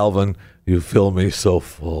him, Calvin, you fill me so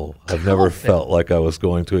full. I've never felt like I was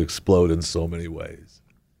going to explode in so many ways.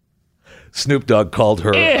 Snoop Dogg called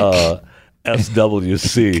her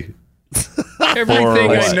SWC Everything for a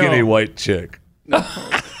I skinny know. white chick.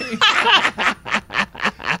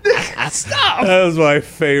 Stop. That was my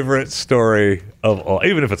favorite story of all.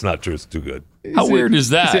 Even if it's not true, it's too good. How weird is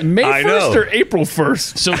that? Is it May I 1st know. or April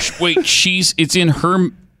 1st? So wait, it's in her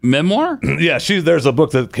memoir? Yeah, there's a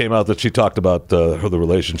book that came out that she talked about the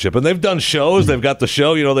relationship, and they've done shows. They've got the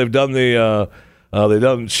show. They've done they've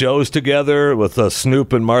done shows together with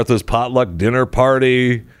Snoop and Martha's potluck dinner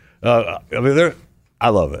party. I mean, I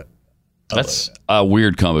love it. That's a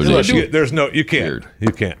weird Look, combination. you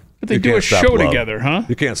can't. But they You do can't a stop show love. together, huh?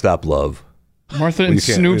 You can't stop love. Martha You and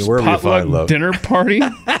can't- Snoop's wherever you find love. potluck dinner party.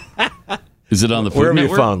 Is it on the Food Wherever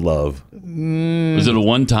Network? you found love. Is it a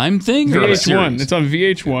one-time thing or a VH1. series? It's on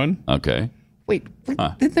VH1. Okay. Wait,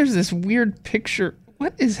 then there's this weird picture.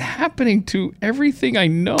 What is happening to everything I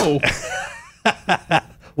know?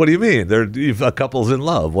 What do you mean? A couple's in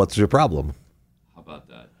love. What's your problem?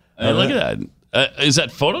 Hey, look at that. Is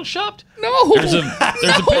that photoshopped? No. There's a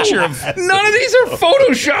picture of None of these are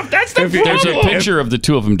photoshopped. That's the there's a problem. picture of the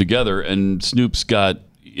two of them together, and Snoop's got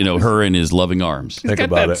her in his loving arms. Think got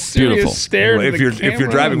about that it. serious Beautiful. stare Well, into if the you're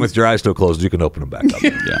camera. driving with your eyes still closed, you can open them back up.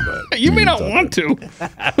 Yeah. You may not want to.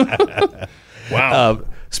 Wow.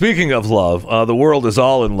 Speaking of love, the world is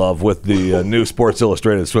all in love with the new Sports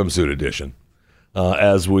Illustrated swimsuit edition.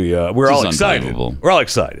 As we're all is excited. unbelievable. We're all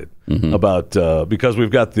excited about because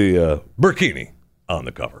we've got the burkini on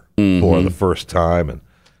the cover for the first time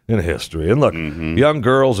in history. And look, young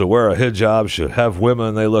girls who wear a hijab should have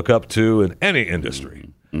women they look up to in any industry.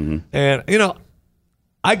 And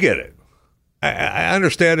I get it. I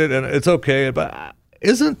understand it, and it's okay. But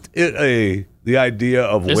isn't it the idea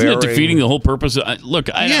of Isn't wearing? it defeating the whole purpose? Look,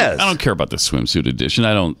 Yes. I don't care about the swimsuit edition.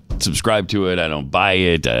 I don't subscribe to it. I don't buy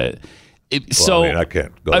it. I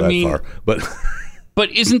can't go that far, but. But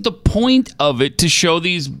isn't the point of it to show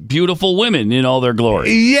these beautiful women in all their glory?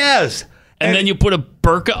 Yes. And then you put a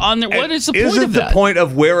burqa on there. What is the point Isn't of the that? point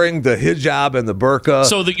of wearing the hijab and the burqa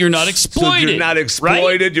So that you're not exploited. So you're not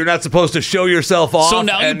exploited. right? You're not supposed to show yourself off. So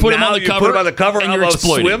now you and put 'em on now the you cover put 'em on the cover and of you're a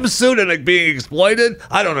exploited. swimsuit and like being exploited.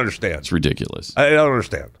 I don't understand. It's ridiculous. I don't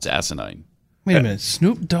understand. It's asinine. Wait a minute.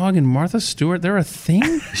 Snoop Dogg and Martha Stewart, they're a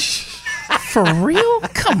thing? For real?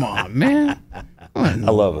 Come on, man. I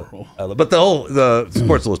love it. But the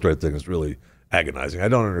Sports Illustrated thing is really agonizing. I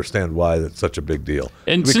don't understand why that's such a big deal.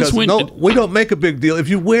 And because since when- we don't make a big deal. If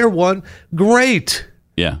you wear one, great.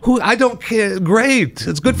 Yeah. I don't care. Great.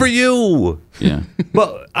 It's good for you. Yeah.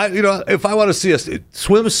 But if I want to see a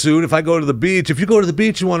swimsuit, if I go to the beach, if you go to the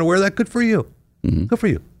beach and want to wear that, good for you. Good for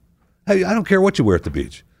you. Hey, I don't care what you wear at the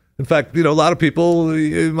beach. In fact, a lot of people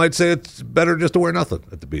might say it's better just to wear nothing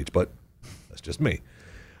at the beach, but that's just me.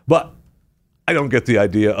 But I don't get the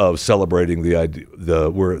idea of celebrating the idea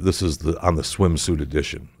where this is on the swimsuit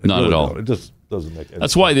edition. Not at all. It just doesn't make any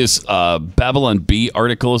That's why this Babylon Bee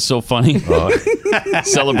article is so funny.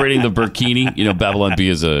 Celebrating the burkini. Babylon Bee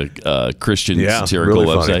is a Christian satirical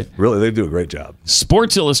really website. funny. Really, they do a great job.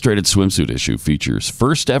 Sports Illustrated swimsuit issue features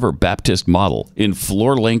first ever Baptist model in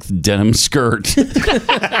floor-length denim skirt. She's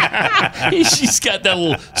got that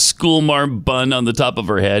little schoolmarm bun on the top of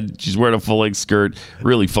her head. She's wearing a full-length skirt.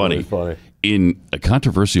 Really funny. Really funny. In a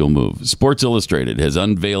controversial move, Sports Illustrated has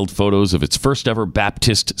unveiled photos of its first ever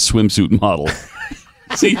Baptist swimsuit model.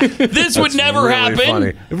 See, this would never really happen.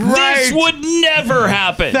 funny. Right. This would never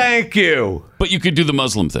happen. Thank you. But you could do the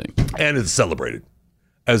Muslim thing. And it's celebrated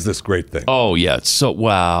as this great thing. Oh, yeah. It's so,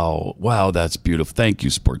 wow. Wow, that's beautiful. Thank you,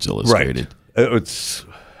 Sports Illustrated. Right. It's...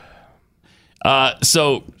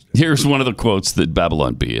 So here's one of the quotes that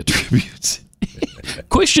Babylon Bee attributes.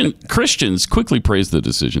 Christians quickly praise the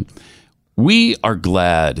decision. We are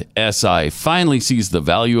glad SI finally sees the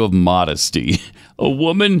value of modesty. A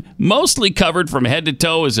woman mostly covered from head to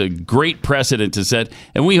toe is a great precedent to set,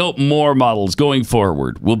 and we hope more models going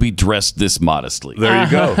forward will be dressed this modestly. There you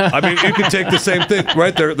go. I mean, you can take the same thing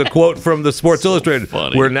right there. The quote from the Sports Illustrated.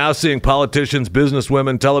 Funny. We're now seeing politicians,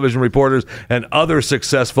 businesswomen, television reporters, and other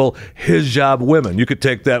successful hijab women. You could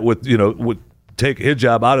take that with take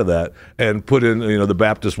hijab out of that and put in, the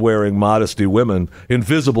Baptist wearing modesty women in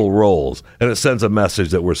visible roles, and it sends a message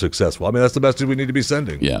that we're successful. I mean, that's the message we need to be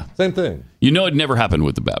sending. Yeah. Same thing. It never happened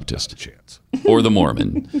with the Baptist. Not a chance. Or the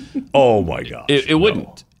Mormon. Oh my gosh. It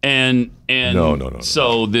wouldn't. And No.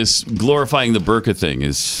 So this glorifying the burqa thing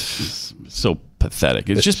is so pathetic.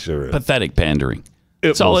 It's just sure pathetic pandering. It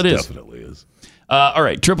That's all it is. Definitely is. All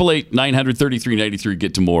right, 888-900-3393.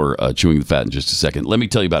 Get to more Chewing the Fat in just a second. Let me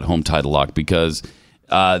tell you about Home Title Lock, because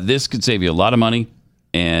this could save you a lot of money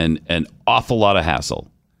and an awful lot of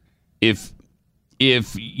hassle. If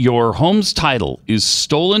your home's title is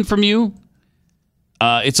stolen from you,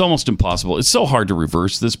 it's almost impossible. It's so hard to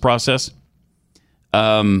reverse this process.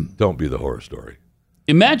 Don't be the horror story.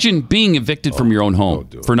 Imagine being evicted from your own home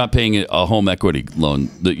for not paying a home equity loan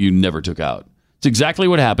that you never took out. It's exactly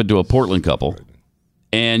what happened to a Portland couple.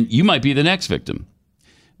 And you might be the next victim.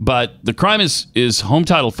 But the crime is home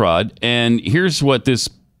title fraud. And here's what this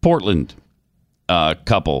Portland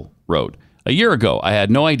couple wrote. A year ago, I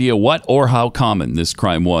had no idea what or how common this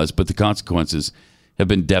crime was, but the consequences have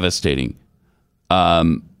been devastating.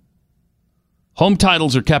 Home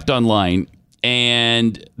titles are kept online,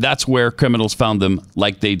 and that's where criminals found them,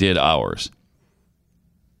 like they did ours.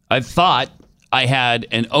 I thought I had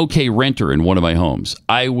an okay renter in one of my homes.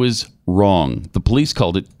 I was wrong. The police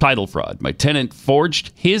called it title fraud. My tenant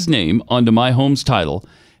forged his name onto my home's title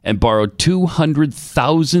and borrowed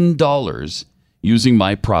 $200,000 using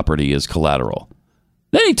my property as collateral.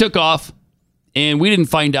 Then he took off, and we didn't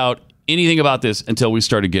find out anything about this until we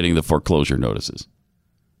started getting the foreclosure notices.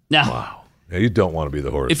 Now, wow. Yeah, you don't want to be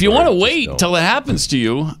the horror. If you want to wait till it happens to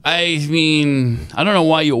you, I mean, I don't know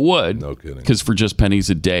why you would. No kidding. Because for just pennies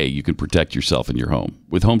a day, you can protect yourself and your home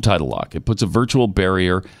with Home Title Lock. It puts a virtual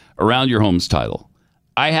barrier around your home's title.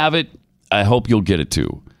 I have it. I hope you'll get it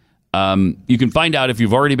too. You can find out if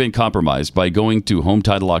you've already been compromised by going to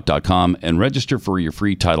HomeTitleLock.com and register for your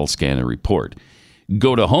free title scan and report.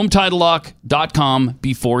 Go to HomeTitleLock.com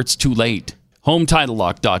before it's too late.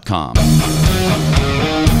 HomeTitleLock.com.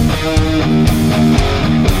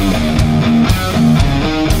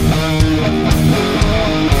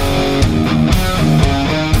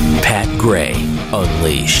 Pat Gray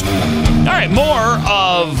Unleashed. All right, more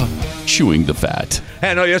of Chewing the Fat.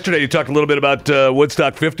 Hey, I know yesterday you talked a little bit about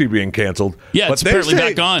Woodstock 50 being canceled. Yeah, it's apparently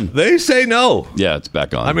back on. They say no. Yeah, it's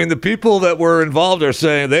back on. I mean, the people that were involved are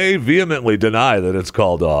saying they vehemently deny that it's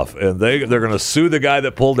called off, and they're going to sue the guy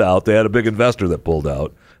that pulled out. They had a big investor that pulled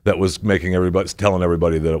out that was telling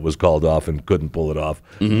everybody that it was called off and couldn't pull it off.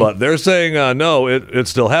 Mm-hmm. But they're saying no, it's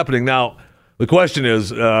still happening now. The question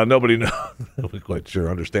is, nobody quite sure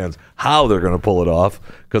understands how they're going to pull it off,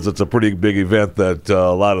 because it's a pretty big event that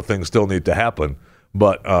a lot of things still need to happen.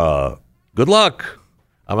 But good luck.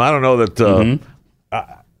 I don't know that.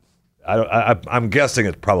 I'm guessing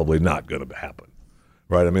it's probably not going to happen,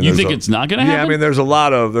 right? I mean, you think it's not going to happen? Yeah, I mean, there's a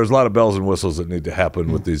lot of bells and whistles that need to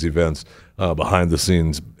happen with these events behind the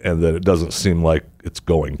scenes, and that it doesn't seem like it's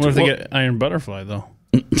going to. What if they get Iron Butterfly though?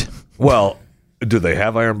 Well. Do they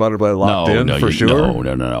have Iron Butterfly locked in for sure?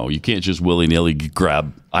 No. You can't just willy-nilly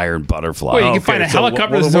grab Iron Butterfly. Well, you can find a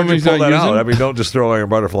helicopter that somebody's pull not that out? using. I mean, don't just throw Iron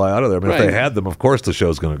Butterfly out of there. I mean, Right. if they had them, of course the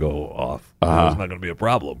show's going to go off. It's not going to be a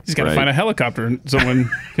problem. He's got to find a helicopter someone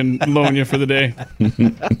can loan you for the day.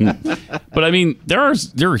 But I mean, there are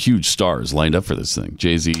huge stars lined up for this thing.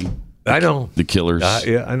 Jay-Z. I know. The Killers.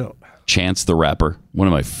 Yeah, I know. Chance the Rapper, one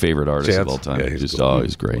of my favorite artists of all time. Yeah, he's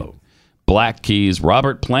always great. Black Keys.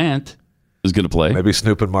 Robert Plant is going to play. Maybe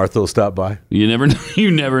Snoop and Martha will stop by. You never know. You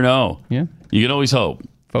never know. Yeah. You can always hope.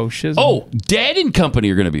 Faux shizzle. Oh, Dad and Company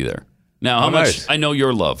are going to be there. Now, how much? Nice. I know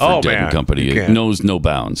your love for Dad and Company. It knows no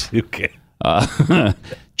bounds. You can't.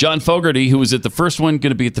 John Fogerty, who was at the first one, going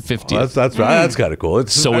to be at the 50th. Well, that's right. That's kind of cool.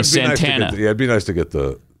 So is Santana. It'd be nice to get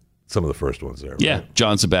some of the first ones there. Yeah. Right?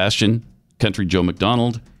 John Sebastian Country Joe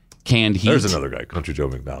McDonald, Canned Heat. There's another guy, Country Joe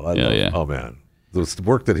McDonald. Yeah. Oh, man. The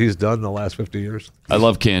work that he's done in the last 50 years. I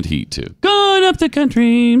love Canned Heat, too. Going up the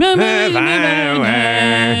country. I'm going up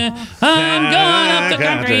the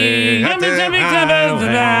country.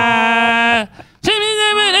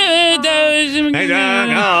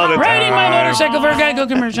 Riding my motorcycle for a Geico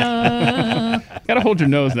commercial. Gotta hold your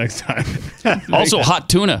nose next time. Also, Hot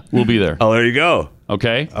Tuna will be there. Oh, there you go.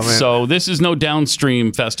 Okay, so this is no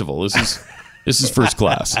downstream festival. This is first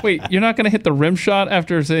class. Wait, you're not gonna hit the rim shot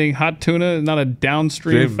after saying Hot Tuna, not a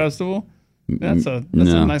downstream festival? That's a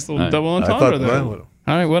nice little double entendre there. All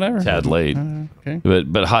right, whatever. Tad late. Okay.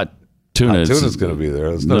 But Hot Tuna Tuna's going to be there.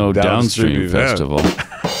 There's no downstream festival.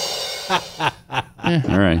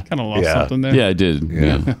 All right. Kind of lost something there. Yeah, I did.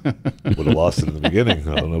 Yeah. Would have lost it in the beginning.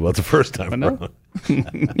 I don't know about the first time. No. So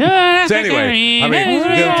anyway,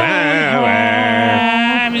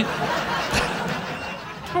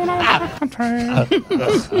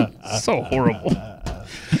 so horrible.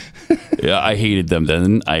 Yeah, I hated them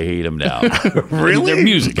then. I hate them now. Really? Their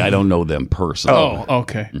music, I don't know them personally. Oh,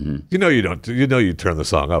 okay. Mm-hmm. You know you don't. You know you turn the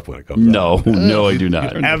song up when it comes. No, no, I do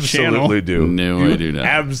not. Absolutely do. No, I do not.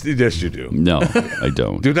 Yes, you do. No, I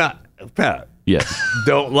don't. Do not, Pat. Yes.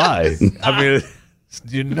 Don't lie. I mean,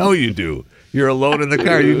 you know you do. You're alone in the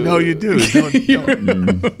car. You know you do.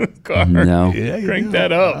 Car. No. Yeah, Crank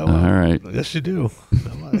that up. All right. Yes, you do.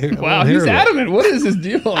 Wow, he's adamant. What is his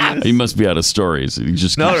deal on this? He must be out of stories. He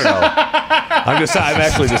just No. I'm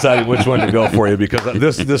actually deciding which one to go for you because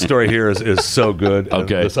this story here is so good.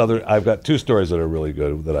 And Okay. I've got two stories that are really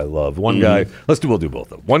good that I love. One guy, we'll do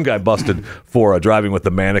both of them. One guy busted for driving with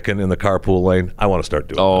the mannequin in the carpool lane. I want to start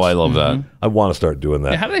doing. Oh, this. I love that. I want to start doing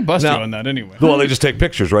that. Yeah, how do they bust you on that anyway? Well, they just take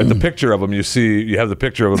pictures, right? The picture of him, you have the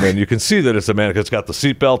picture of him, and you can see that it's a mannequin. It's got the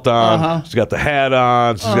seatbelt on. She's got the hat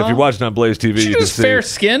on. If you're watching on Blaze TV, you can see. Fair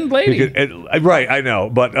skinned lady. Right, I know.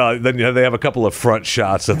 But then they have a couple of front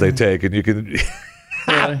shots that they take, and you can.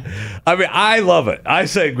 I mean, I love it. I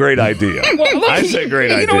say great idea. Well, look, I say great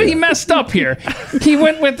idea. You know what? He messed up here. He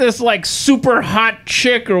went with this like super hot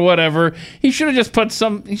chick or whatever. He should have just put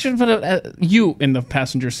you in the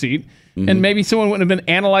passenger seat. And maybe someone wouldn't have been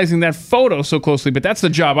analyzing that photo so closely, but that's the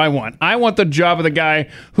job I want. I want the job of the guy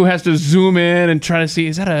who has to zoom in and try to see,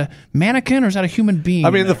 is that a mannequin or is that a human being? I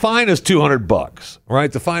mean, the fine is $200,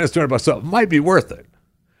 right? The fine is $200, so it might be worth it.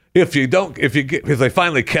 If they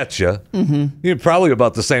finally catch you, you're probably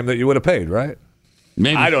about the same that you would have paid, right?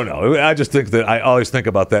 Maybe. I don't know. I just think that I always think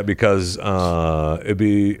about that because it'd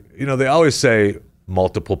be, they always say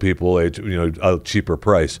multiple people, a cheaper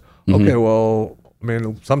price. Okay, well, I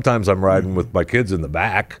mean, sometimes I'm riding with my kids in the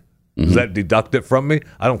back. Does that deduct it from me?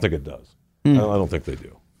 I don't think it does. I don't think they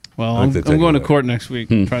do. Well, I'm going to court next week.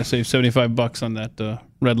 Try to save $75 on that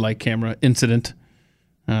red light camera incident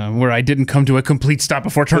where I didn't come to a complete stop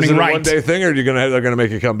before turning Is it right. a one-day thing, or they're going to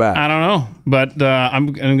make you come back? I don't know, but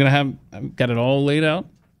I've got it all laid out,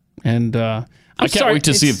 and I can't wait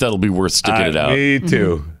to see if that'll be worth sticking it out. Me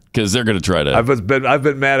too. Because they're going to try to. I've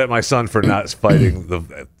been mad at my son for not fighting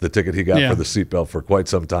the ticket he got for the seatbelt for quite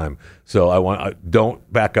some time. So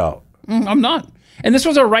don't back out. I'm not. And this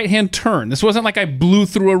was a right-hand turn. This wasn't like I blew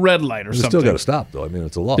through a red light or something. You still got to stop, though. I mean,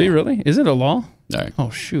 it's a law. Do you really? Is it a law? All right. Oh,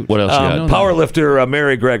 shoot. What else you got? Powerlifter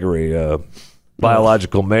Mary Gregory,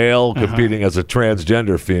 biological male, competing as a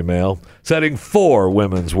transgender female, setting 4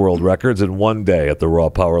 women's world records in one day at the Raw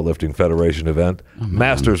Powerlifting Federation event.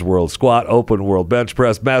 Masters World Squat, Open World Bench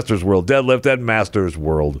Press, Masters World Deadlift, and Masters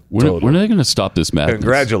World Total. When are they going to stop this madness?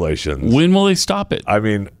 Congratulations. When will they stop it? I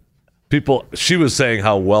mean, she was saying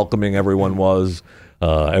how welcoming everyone was.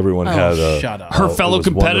 Everyone had shut up. Her fellow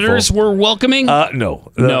competitors were welcoming?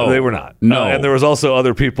 No, they were not. No. And there was also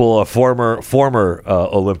other people, former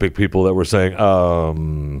Olympic people that were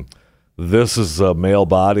saying, this is a male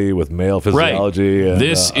body with male physiology. Right. And,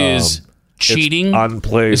 this is cheating.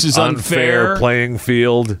 This is unfair playing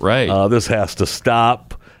field. Right. This has to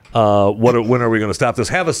stop. When are we going to stop this?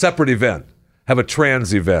 Have a separate event. Have a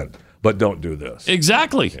trans event. But don't do this.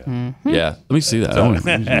 Exactly. Yeah. Let me see that. I want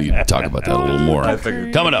to talk about that a little more.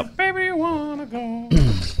 Coming up. Baby, you wanna go.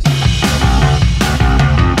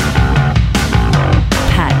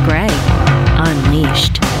 Pat Gray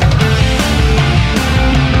Unleashed.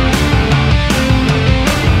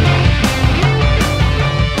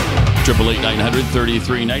 Triple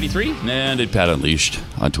 800-933-93 and at Pat Unleashed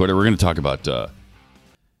on Twitter. We're going to talk about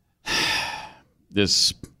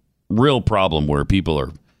this real problem where people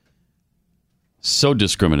are so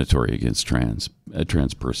discriminatory against trans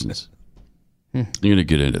persons. You're going to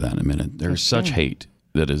get into that in a minute. There's such hate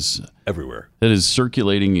that is everywhere, that is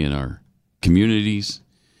circulating in our communities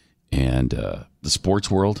and the sports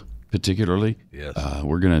world. particularly. Yes.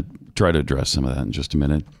 We're going to try to address some of that in just a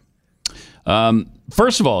minute.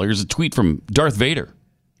 First of all, here's a tweet from Darth Vader.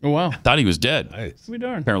 Oh, wow. Thought he was dead. Nice. We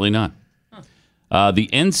darn. Apparently not. The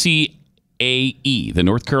NCAE, the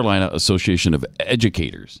North Carolina Association of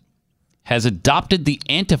Educators, has adopted the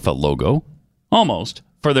Antifa logo, almost,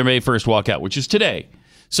 for their May 1st walkout, which is today.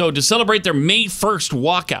 So to celebrate their May 1st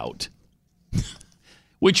walkout,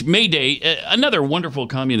 which May Day, another wonderful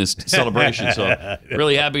communist celebration. So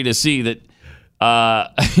really happy to see that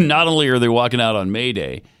not only are they walking out on May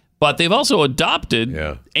Day, but they've also adopted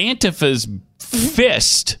Antifa's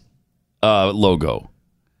fist logo.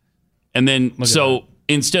 And then, so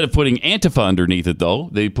instead of putting Antifa underneath it, though,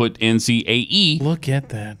 they put NCAE. Look at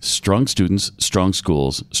that. Strong students, strong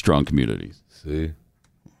schools, strong communities. See?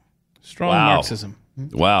 Strong Marxism.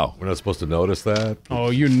 Wow. We're not supposed to notice that?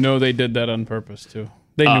 Oh, you know they did that on purpose, too.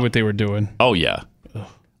 They knew what they were doing. Oh, yeah.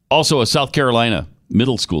 Also, a South Carolina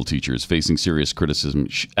middle school teacher is facing serious criticism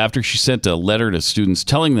after she sent a letter to students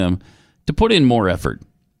telling them to put in more effort.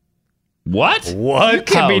 What?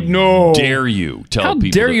 How dare you tell How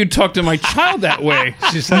people? dare you talk to my child that way?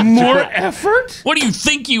 More effort? What do you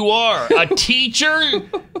think you are? A teacher?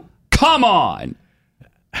 Come on.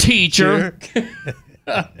 Teacher.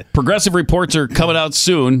 Progressive reports are coming out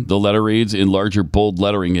soon. The letter reads in larger, bold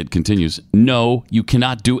lettering. It continues. No, you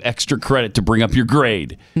cannot do extra credit to bring up your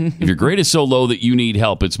grade. If your grade is so low that you need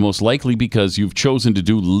help, it's most likely because you've chosen to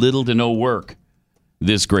do little to no work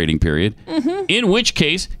this grading period. In which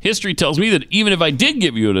case, history tells me that even if I did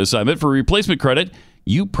give you an assignment for replacement credit,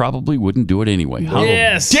 you probably wouldn't do it anyway. How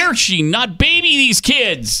dare she not baby these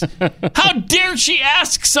kids? How dare she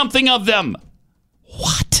ask something of them?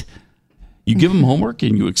 What? You give them homework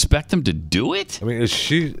and you expect them to do it? I mean, is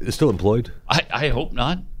she still employed? I hope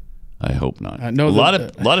not. I hope not. No, a lot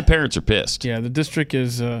of parents are pissed. Yeah, the district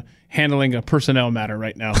is handling a personnel matter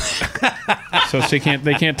right now, so they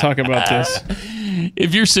can't talk about this.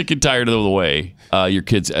 If you're sick and tired of the way your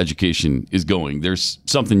kid's education is going, there's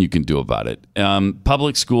something you can do about it.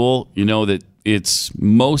 Public school, you know that it's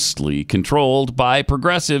mostly controlled by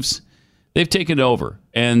progressives. They've taken over,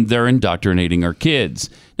 and they're indoctrinating our kids.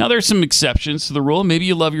 Now, there's some exceptions to the rule. Maybe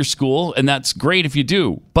you love your school, and that's great if you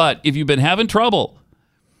do. But if you've been having trouble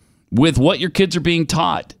with what your kids are being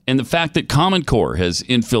taught and the fact that Common Core has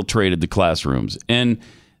infiltrated the classrooms and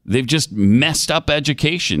they've just messed up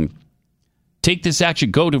education, take this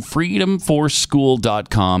action. Go to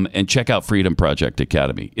freedomforschool.com and check out Freedom Project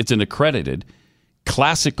Academy. It's an accredited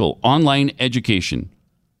classical online education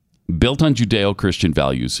built on Judeo-Christian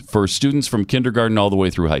values for students from kindergarten all the way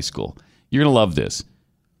through high school. You're going to love this.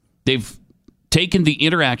 They've taken the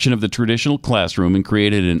interaction of the traditional classroom and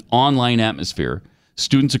created an online atmosphere.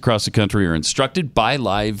 Students across the country are instructed by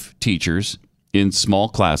live teachers in small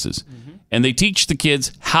classes. And they teach the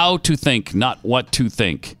kids how to think, not what to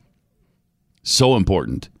think. So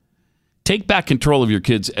important. Take back control of your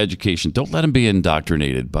kids' education. Don't let them be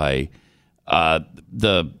indoctrinated by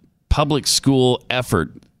the public school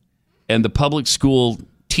effort and the public school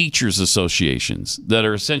teachers associations that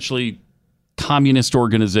are essentially communist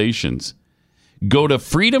organizations. Go to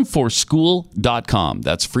freedomforschool.com.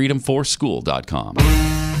 That's freedomforschool.com.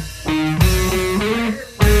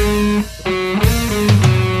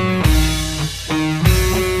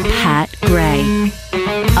 Pat Gray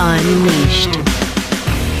Unleashed.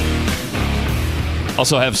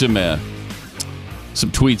 Also have some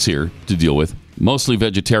tweets here to deal with. Mostly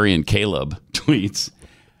vegetarian Caleb tweets.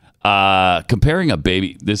 Comparing a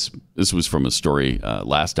baby, this was from a story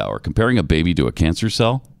last hour. Comparing a baby to a cancer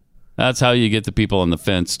cell. That's how you get the people on the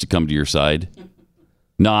fence to come to your side.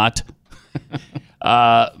 Not.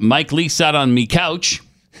 Mike Lee sat on me couch.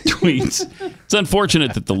 Tweets. It's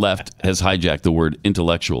unfortunate that the left has hijacked the word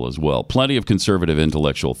intellectual as well. Plenty of conservative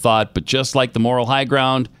intellectual thought, but just like the moral high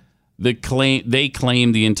ground, they claim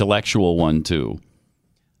the intellectual one too.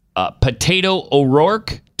 Potato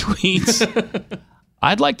O'Rourke tweets.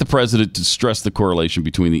 I'd like the president to stress the correlation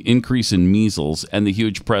between the increase in measles and the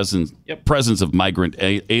huge presence of migrant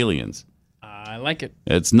aliens. I like it.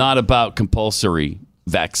 It's not about compulsory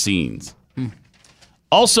vaccines.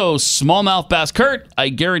 Also, smallmouth bass Kurt, I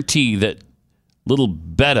guarantee that little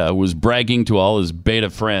Betta was bragging to all his beta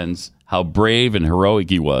friends how brave and heroic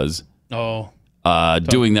he was. Oh.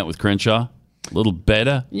 Doing that with Crenshaw. Little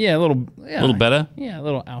Betta? Yeah, little Betta? Yeah, a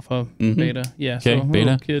little alpha, beta. Yeah, Okay, so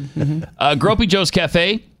beta. Kid. Gropey Joe's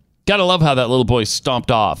Cafe. Gotta love how that little boy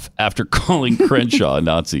stomped off after calling Crenshaw a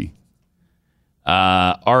Nazi.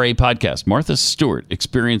 RA Podcast. Martha Stewart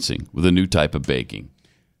experiencing with a new type of baking.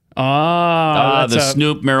 The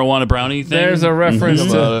Snoop marijuana brownie thing. There's a reference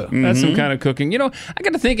to that's some kind of cooking. You know, I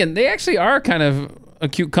got to thinking they actually are kind of a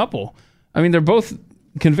cute couple. I mean, they're both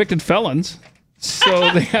convicted felons,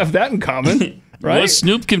 so they have that in common, right? Was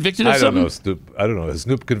Snoop convicted of something? I don't know. Is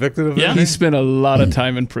Snoop convicted of anything? He spent a lot of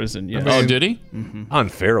time in prison. Yeah. Oh, did he?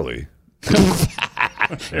 Unfairly.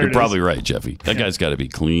 You're probably right, Jeffy. That guy's got to be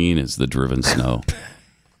clean as the driven snow.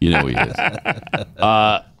 You know he is.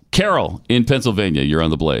 Carol in Pennsylvania, you're on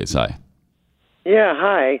the Blaze. Hi. Yeah,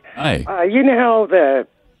 hi. Hi. You know how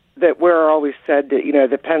that we're always said that,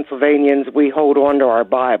 the Pennsylvanians, we hold on to our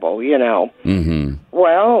Bible, Mm-hmm.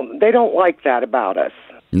 Well, they don't like that about us.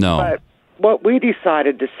 No. But what we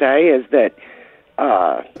decided to say is that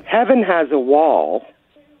heaven has a wall,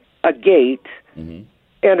 a gate, Mm-hmm.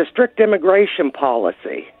 and a strict immigration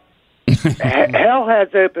policy. Hell has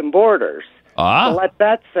open borders. So let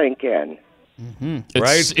that sink in. Mm-hmm.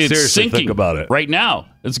 Right? It's Seriously, sinking think about it. right now.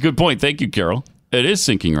 That's a good point. Thank you, Carol. It is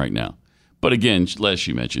sinking right now. But again, as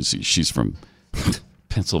she mentioned, she's from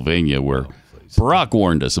Pennsylvania, where Barack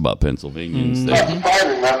warned us about Pennsylvanians.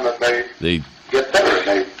 They get better.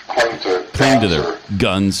 They cling to their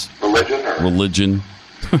guns, religion,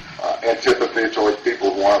 antipathy towards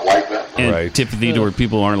people who aren't like them. Antipathy toward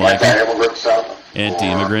people who aren't like them. Anti-immigrant sentiment.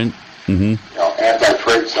 Anti-immigrant. Mm-hmm.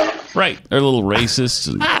 Anti-trade sentiment. Right. They're little racists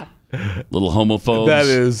and little homophobes. That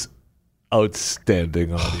is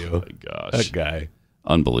outstanding audio. Oh my gosh. That guy.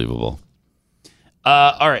 Unbelievable.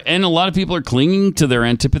 All right. And a lot of people are clinging to their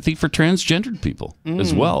antipathy for transgendered people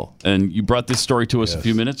as well. And you brought this story to us a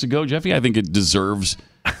few minutes ago, Jeffy. I think it deserves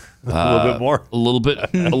a little bit more. A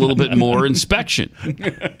little bit more inspection.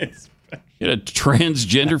 You had a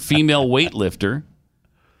transgender female weightlifter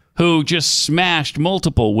who just smashed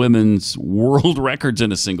multiple women's world records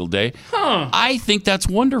in a single day. Huh. I think that's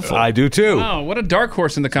wonderful. I do too. Wow, what a dark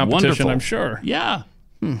horse in the competition, Wonderful. I'm sure. Yeah.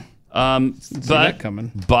 See that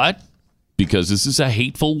coming. But because this is a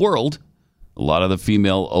hateful world, a lot of the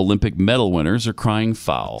female Olympic medal winners are crying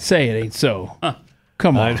foul. Say it ain't so.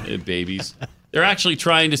 Come on. Babies. They're actually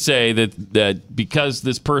trying to say that because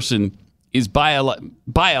this person is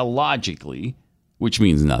biologically, which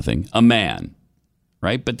means nothing, a man,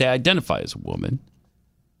 right? But they identify as a woman.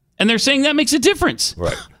 And they're saying that makes a difference.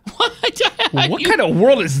 Right. What kind of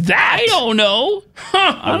world is that? I don't know.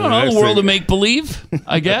 I don't know. The world of make-believe,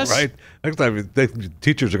 I guess. Right. Next time,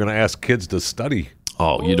 teachers are going to ask kids to study.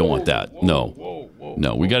 Oh, you don't want that. No.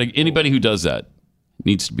 No, we got to. Anybody who does that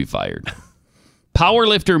needs to be fired.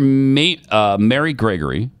 Powerlifter Mary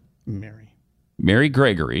Gregory. Mary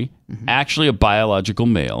Gregory, actually a biological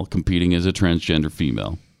male competing as a transgender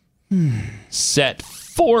female, set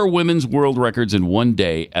 4 women's world records in one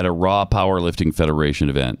day at a Raw Powerlifting Federation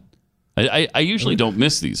event. I usually don't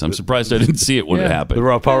miss these. I'm surprised I didn't see it when it happened. The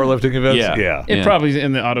Raw Powerlifting events? Yeah. It probably is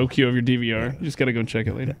in the auto queue of your DVR. You just got to go and check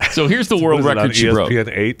it later. So here's the world Was it on record she broke.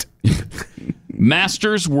 ESPN 8?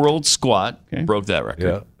 Masters World Squat broke that record.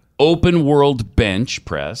 Yeah. Open World Bench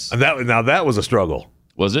Press. And that was a struggle.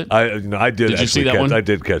 Was it? I did. Did you see that catch, one? I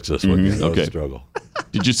did catch this one. Yeah, that was Okay. a struggle.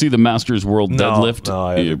 Did you see the Masters World Deadlift? No,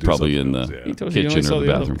 I had to You're do probably in something the else, yeah. He told you he kitchen only saw or the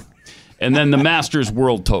the other bathroom. And then the Masters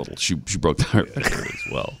World Total. She broke that record as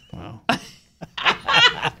well. Wow.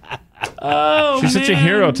 Oh, She's such a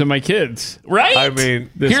hero to my kids. Right? I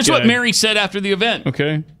mean, here's guy. what Mary said after the event.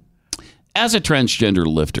 Okay. As a transgender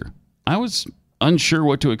lifter, I was unsure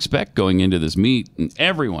what to expect going into this meet. And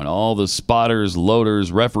everyone, all the spotters,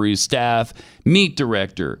 loaders, referees, staff, meet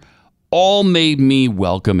director, all made me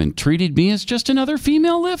welcome and treated me as just another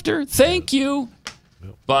female lifter. Thank you.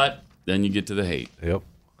 Yep. But then you get to the hate. Yep.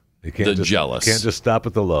 You The jealous. Can't just stop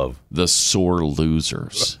at the love. The sore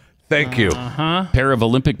losers. Thank you. Pair of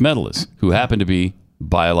Olympic medalists who happen to be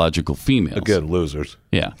biological females. Again, losers.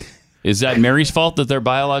 Yeah. Is that Mary's fault that they're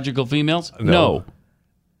biological females? No.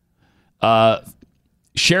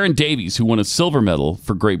 Sharon Davies, who won a silver medal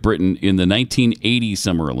for Great Britain in the 1980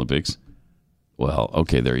 Summer Olympics. Well,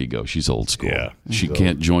 okay, there you go. She's old school. Yeah, she she's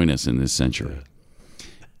can't join us in this century.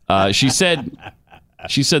 She said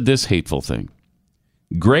this hateful thing.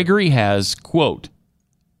 Gregory has, quote,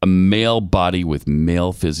 a male body with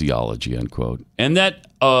male physiology, unquote. And that,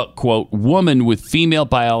 quote, woman with female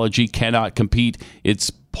biology cannot compete.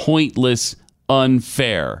 It's pointless,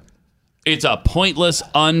 unfair. It's a pointless,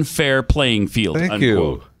 unfair playing field, Thank unquote.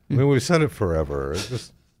 you. I mean, we've said it forever. It's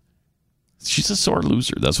just... She's a sore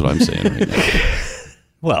loser. That's what I'm saying right now.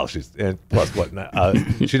 Well, and plus what?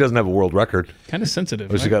 She doesn't have a world record. Kind of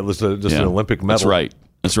sensitive. She got just an Olympic medal. That's right.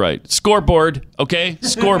 That's right. Scoreboard, okay?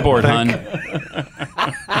 Scoreboard, hun.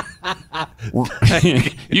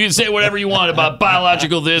 You can say whatever you want about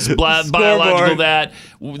biological this, biological that.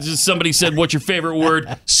 Somebody said, what's your favorite word?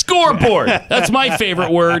 Scoreboard. That's my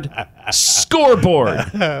favorite word. Scoreboard.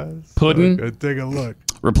 Puddin'. Take a look.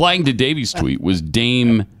 Replying to Davies' tweet was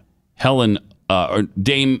Dame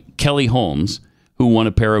Kelly Holmes, who won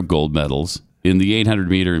a pair of gold medals in the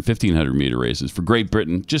 800-meter and 1,500-meter races for Great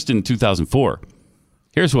Britain just in 2004.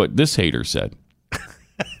 Here's what this hater said.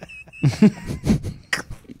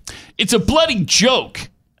 It's a bloody joke.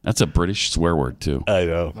 That's a British swear word, too. I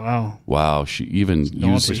know. Wow. She even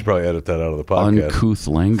used We should probably edit that out of the podcast. uncouth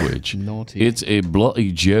language. Naughty. It's a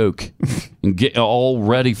bloody joke. And get all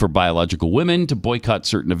ready for biological women to boycott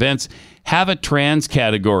certain events. Have a trans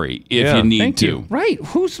category if you need Thank to. you. Right.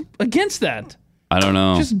 Who's against that? I don't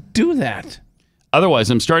know. Just do that. Otherwise,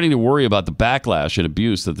 I'm starting to worry about the backlash and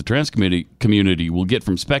abuse that the trans community will get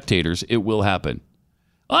from spectators. It will happen.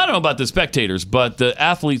 Well, I don't know about the spectators, but the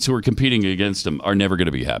athletes who are competing against them are never going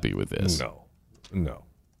to be happy with this. No.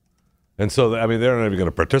 And so, I mean, they're not even going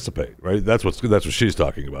to participate, right? That's what she's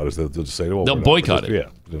talking about, is they'll just say, well, They'll boycott it. Yeah,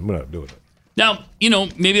 we're not doing it. Now,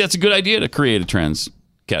 maybe that's a good idea to create a trans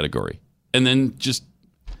category. And then just,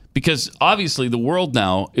 because obviously the world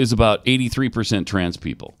now is about 83% trans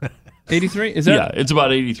people. 83? Is that? Yeah, it's about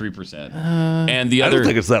 83%. And the other, I don't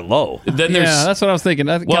think it's that low. Then there's, that's what I was thinking.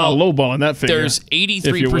 That's kind of lowballing that figure. There's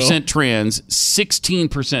 83% trans,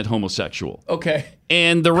 16% homosexual. Okay.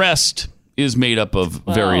 And the rest is made up of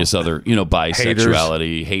various other,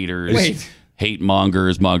 bisexuality, haters, hate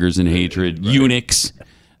mongers and hatred, eunuchs.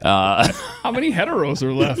 How many heteros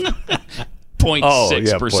are left?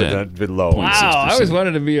 0.6%. A bit low. Wow, I always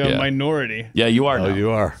wanted to be a minority. Yeah, you are now. You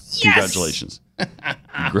are. Yes! Congratulations.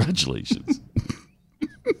 Congratulations.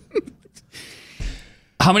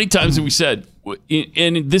 How many times have we said,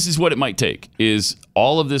 and this is what it might take, is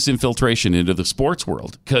all of this infiltration into the sports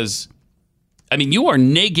world? Because, you are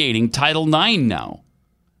negating Title IX now.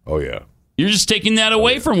 Oh, yeah. You're just taking that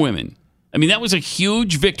away from women. That was a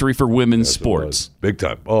huge victory for women's sports. Big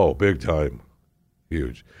time. Oh, big time.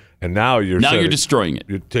 Huge. And now you're destroying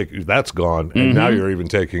it. That's gone, and now you're even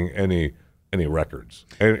taking any records,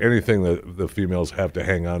 anything that the females have to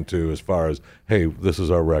hang on to as far as, hey, this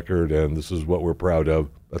is our record and this is what we're proud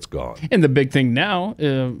of. That's gone. And the big thing now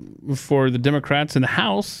for the Democrats in the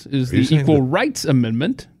House is the Equal Rights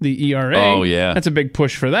Amendment, the ERA. Oh, yeah. That's a big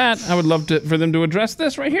push for that. I would love for them to address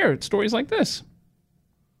this right here. Stories like this.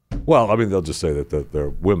 Well, they'll just say that they're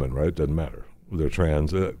women, right? Doesn't matter. They're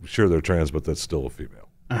trans. Sure, they're trans, but that's still a female.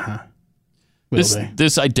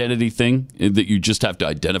 This identity thing that you just have to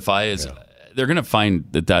identify as, they're going to find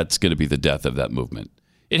that that's going to be the death of that movement.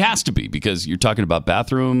 It has to be, because you're talking about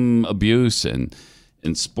bathroom abuse and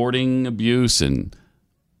sporting abuse. And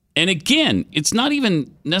again, it's not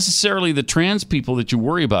even necessarily the trans people that you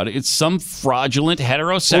worry about. It's some fraudulent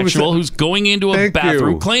heterosexual who's going into a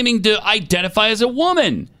bathroom claiming to identify as a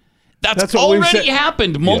woman. That's already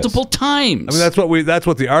happened multiple times. That's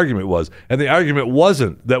what the argument was, and the argument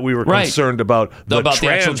wasn't that we were concerned about the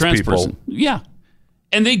actual trans people. Person. Yeah,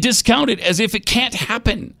 and they discount it as if it can't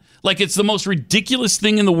happen, like it's the most ridiculous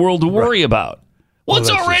thing in the world to worry about. Well, it's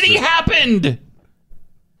already happened,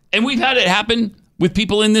 and we've had it happen with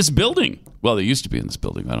people in this building. Well, they used to be in this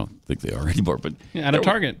building. I don't think they are anymore. But at a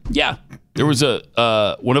Target. Yeah, there was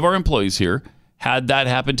one of our employees here had that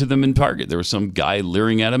happen to them in Target. There was some guy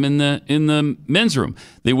leering at him in the men's room.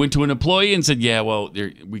 They went to an employee and said, "Yeah, well,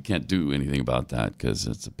 we can't do anything about that because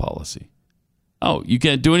it's a policy." Oh, you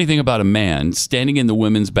can't do anything about a man standing in the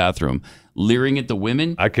women's bathroom leering at the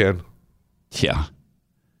women? I can. Yeah.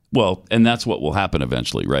 Well, and that's what will happen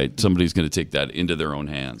eventually, right? Somebody's going to take that into their own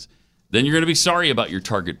hands. Then you're going to be sorry about your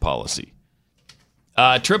Target policy.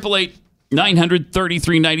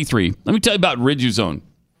 888-900-3393. Let me tell you about Riduzone.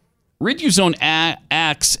 Riduzone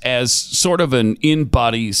acts as sort of an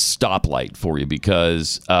in-body stoplight for you,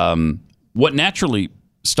 because what naturally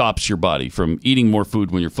stops your body from eating more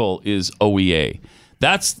food when you're full is OEA.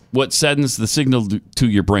 That's what sends the signal to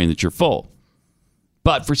your brain that you're full.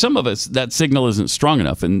 But for some of us, that signal isn't strong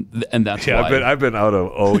enough, and that's why. I've been out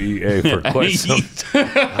of OEA for quite some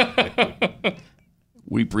time.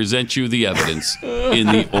 We present you the evidence in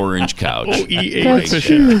the orange couch.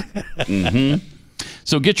 OEA. Mm-hmm.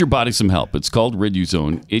 So get your body some help. It's called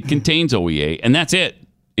Riduzone. It contains OEA, and that's it.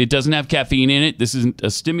 It doesn't have caffeine in it. This isn't a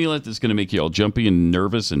stimulant that's going to make you all jumpy and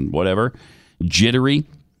nervous and whatever, jittery.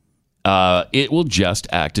 It will just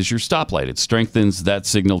act as your stoplight. It strengthens that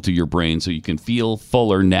signal to your brain so you can feel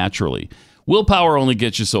fuller naturally. Willpower only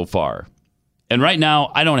gets you so far. And right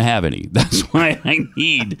now, I don't have any. That's why I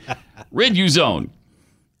need Riduzone.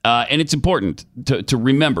 And it's important to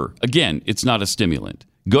remember, again, it's not a stimulant.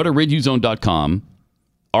 Go to riduzone.com,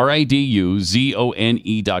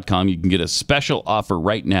 RIDUZONE.com. You can get a special offer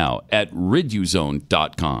right now at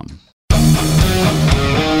riduzone.com.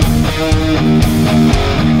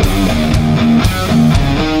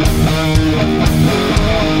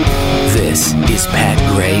 This is Pat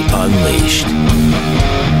Gray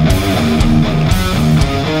Unleashed.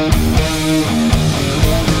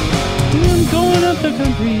 I'm going up the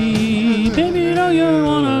country, baby, don't you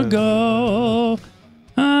wanna go?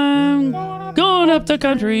 I'm going up the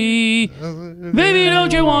country, baby,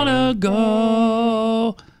 don't you wanna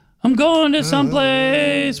go? I'm going to some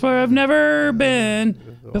place where I've never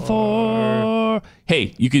been before.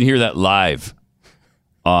 Hey, you can hear that live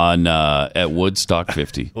on at Woodstock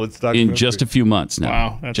 50 Woodstock in 50. just a few months now.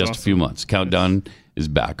 Wow, that's just awesome. a few months. Countdown is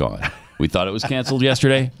back on. We thought it was canceled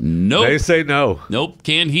yesterday. Nope. They say no. Nope.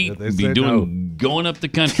 Can't he They be say doing going up the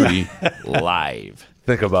country live?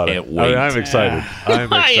 Think about it. Can't wait. I'm excited. I'm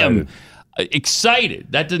excited. I am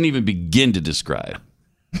excited. That doesn't even begin to describe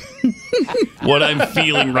what I'm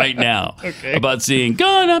feeling right now about seeing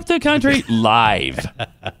Going Up the Country live.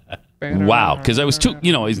 Wow. Because I was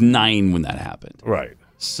I was 9 when that happened. Right.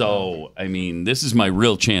 So, I mean, this is my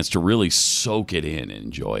real chance to really soak it in and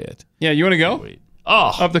enjoy it. Yeah, you want to go?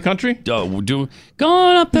 Oh, Up the country? Going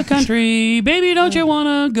up the country, baby, don't you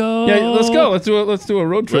wanna go? Yeah, let's go. Let's do a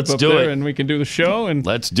road trip Let's up do there, it. and we can do the show. And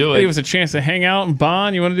Let's do it. give us a chance to hang out and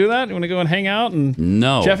bond. You want to do that? You want to go and hang out? And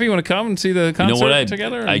No. Jeffy, you want to come and see the concert You know what?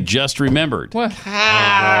 together? I just remembered. What?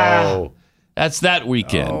 Oh. That's that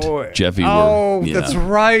weekend, Jeffy. That's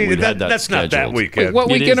right. we'd had that That's not that scheduled. weekend. Wait, what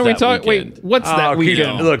It weekend is are we that talking? weekend. Wait, what's that Keith,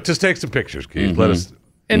 weekend? look, just take some pictures, Keith. Let us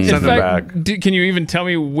And send in them fact, back. can you even tell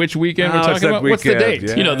me which weekend we're it's talking that about? What's the weekend, date?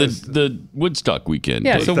 yeah. You know, the Woodstock weekend.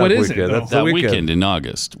 Yeah, so what is it? weekend. though? That's the that weekend. weekend in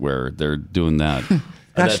August where they're doing that.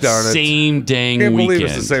 Gosh that darn it. same dang Can't weekend. believe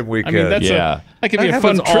it's the same I weekend. mean, that's Yeah. that could be a That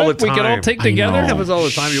fun happens all trip the we could all time. take I together. know. That happens all the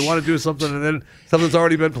time. You want to do something, and then something's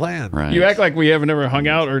already been planned. Right. You act like we have never hung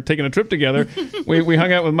out or taken a trip together. we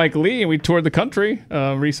hung out with Mike Lee and we toured the country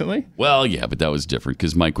recently. Well, yeah, but that was different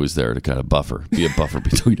because Mike was there to kind of be a buffer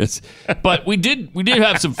between us. But we did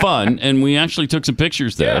have some fun, and we actually took some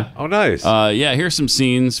pictures there. Oh, nice. Here's some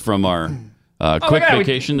scenes from our quick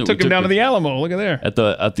vacation that took we him down to the Alamo. Look at there. at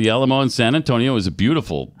the Alamo in San Antonio. It was a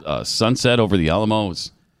beautiful sunset over the Alamo. It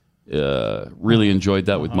was, really enjoyed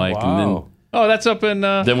that with Mike. wow. Oh, that's up in.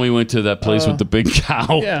 Then we went to that place with the big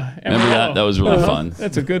cow. Yeah, Remember that? That was really fun.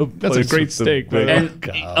 That's a good. That's a Place great with the steak. big- And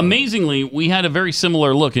amazingly, we had a very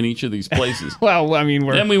similar look in each of these places. Well, I mean,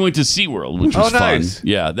 we're. Then we went to SeaWorld, which was nice. fun.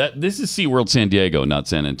 Yeah, this is SeaWorld San Diego, not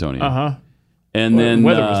San Antonio. Uh-huh. And then the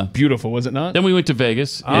weather was beautiful, was it not? then we went to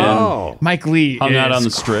Vegas Oh. Mike Lee hung out is on the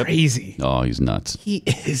strip. Crazy. Oh, he's nuts. He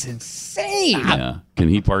is insane. Yeah. Can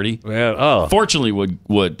he party? Man, oh. Fortunately,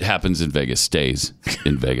 what happens in Vegas stays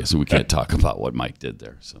in Vegas, and we can't talk about what Mike did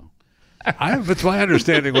there. So It's my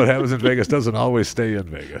understanding what happens in Vegas doesn't always stay in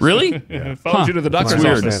Vegas. really, Yeah. Followed you to the doctor's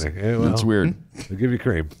That's weird. office. Yeah, well, That's weird. They'll give you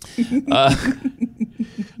cream.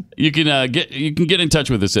 You can get in touch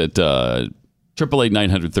with us at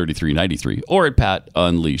 888-900-3393 or at Pat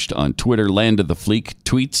Unleashed on Twitter. Land of the Fleek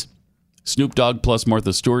tweets: Snoop Dogg plus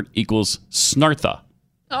Martha Stewart equals Snartha.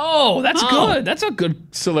 Oh, that's good. That's a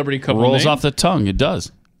good celebrity couple Rolls name. off the tongue. It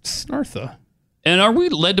does. Snartha. And are we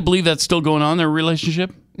led to believe that's still going on, their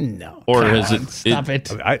relationship? No. Or Come has on, it? Stop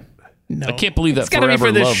it. No. I can't believe that It's gotta be forever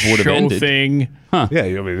for this love would have show ended. thing. Huh. Yeah,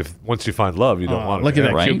 I mean, once you find love, you don't want Look it. at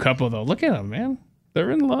that Right? cute couple, though. Look at them, man.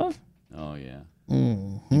 They're in love. Oh yeah.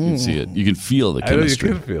 You can see it. You can feel the I know you chemistry.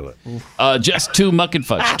 can feel it. Just 2 Muck and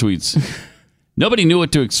Fudge tweets. Nobody knew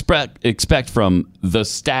what to expect from the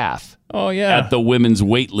staff Oh, yeah. at the women's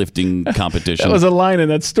weightlifting competition. That was a line in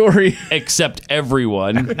that story. Except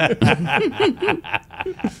everyone.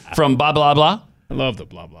 From blah, blah, blah. I love the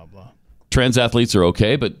blah, blah, blah. Trans athletes are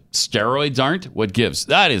okay, but steroids aren't? What gives?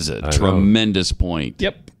 That is a tremendous point.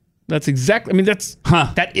 Yep. That's exactly. I mean,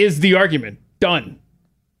 that is the argument. Done.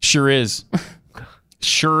 Sure is.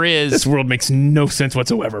 Sure is. This world makes no sense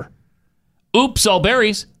whatsoever. Oops, all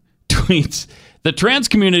berries tweets. The trans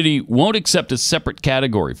community won't accept a separate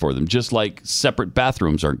category for them, just like separate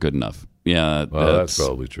bathrooms aren't good enough. Yeah, Well, that's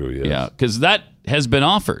probably true, yes. Yeah, because that has been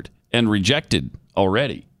offered and rejected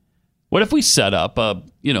already. What if we set up a,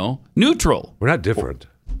 neutral? We're not different.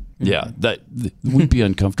 Yeah, we'd be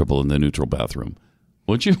uncomfortable in the neutral bathroom.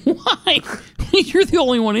 Would you? Why? You're the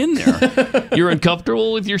only one in there. You're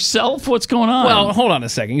uncomfortable with yourself? What's going on? Well, hold on a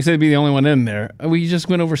second. You said to be the only one in there. We just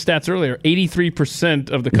went over stats earlier. 83%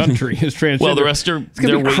 of the country is transgender. Well, the rest are It's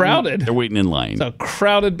gonna be waiting, crowded. They're waiting in line. It's a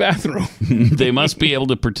crowded bathroom. They must be able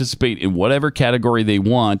to participate in whatever category they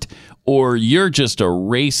want, or you're just a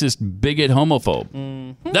racist, bigot, homophobe.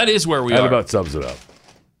 Mm-hmm. That is where we That are. about sums it up.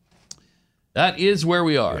 That is where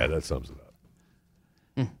we are. Yeah, that sums it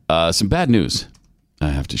up. Some bad news I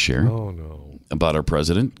have to share. Oh, no. About our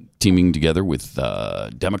president teaming together with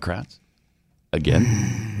Democrats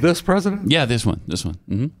again. This president? Yeah, this one.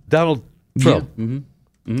 Mm-hmm. Donald Trump.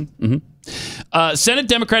 Senate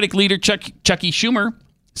Democratic leader Chucky Schumer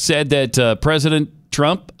said that President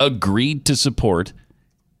Trump agreed to support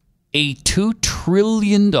a $2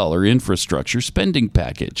 trillion infrastructure spending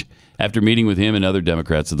package after meeting with him and other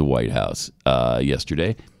Democrats at the White House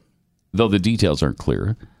yesterday, though the details aren't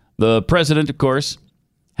clear. The president, of course,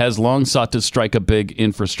 has long sought to strike a big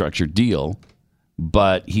infrastructure deal,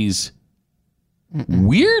 but he's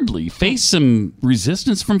weirdly faced some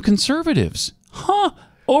resistance from conservatives.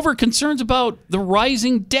 Over concerns about the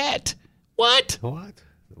rising debt. What?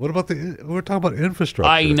 What about we're talking about infrastructure.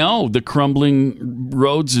 I know, the crumbling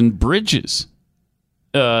roads and bridges.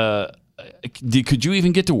 Could you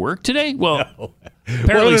even get to work today? Well, no.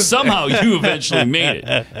 Apparently somehow you eventually made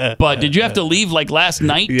it. But did you have to leave like last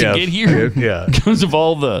night to get here? Yeah. Because of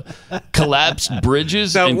all the collapsed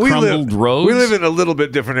bridges and crumbled roads? We live in a little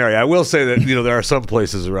bit different area. I will say that, there are some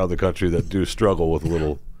places around the country that do struggle with a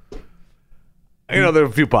little, there are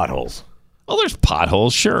a few potholes. Well, there's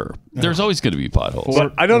potholes, sure. There's always going to be potholes.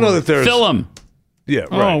 But I don't know that there's... Fill them. Yeah,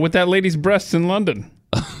 right. Oh, with that lady's breasts in London.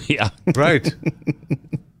 Yeah. Right.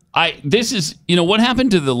 This is, what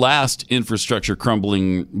happened to the last infrastructure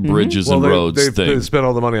crumbling bridges and roads thing? They spent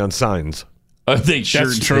all the money on signs. They sure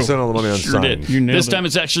That's did. true. They spent all the money on signs. This time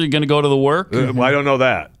it's actually going to go to the work? Well, I don't know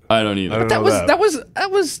that. I don't either. But that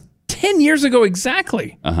was 10 years ago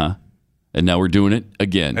exactly. Uh-huh. And now we're doing it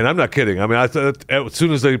again. And I'm not kidding. I mean, I thought as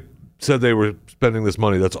soon as they said they were spending this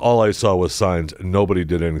money, that's all I saw was signs, and nobody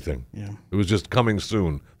did anything. Yeah. It was just coming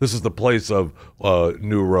soon. This is the place of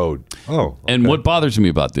new road. Oh. Okay. And what bothers me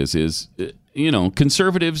about this is,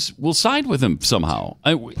 conservatives will side with them somehow,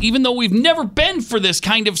 even though we've never been for this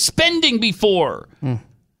kind of spending before.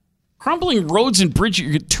 Crumbling roads and bridges,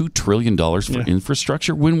 you get $2 trillion for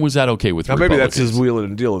infrastructure. When was that okay with Republicans? Maybe that's his wheeling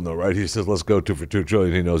and dealing, though, right? He says, let's go for $2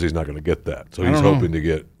 trillion. He knows he's not going to get that. So he's hoping to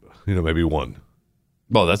get, maybe one.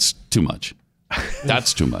 Well, that's too much.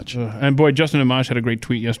 That's too much. And boy, Justin Amash had a great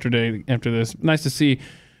tweet yesterday after this. Nice to see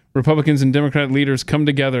Republicans and Democrat leaders come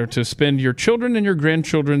together to spend your children and your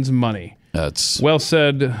grandchildren's money. That's well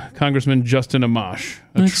said, Congressman Justin Amash.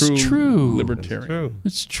 True libertarian.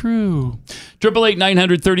 It's true.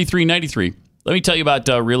 888-900-3393. Let me tell you about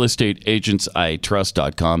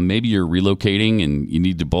realestateagentsitrust.com. Maybe you're relocating and you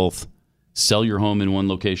need to both sell your home in one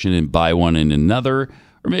location and buy one in another.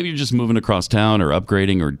 Or maybe you're just moving across town or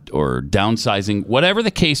upgrading or downsizing, whatever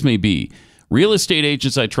the case may be. Real Estate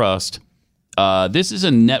Agents I Trust. This is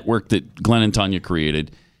a network that Glenn and Tanya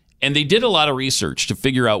created. And they did a lot of research to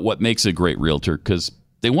figure out what makes a great realtor because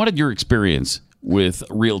they wanted your experience with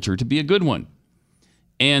a realtor to be a good one.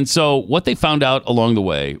 And so what they found out along the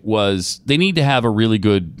way was they need to have a really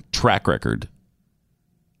good track record,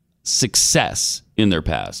 success in their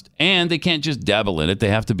past. And they can't just dabble in it. They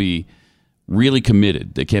have to be really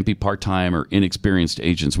committed. They can't be part-time or inexperienced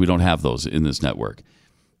agents. We don't have those in this network.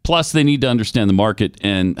 Plus, they need to understand the market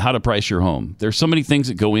and how to price your home. There's so many things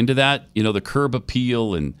that go into that. The curb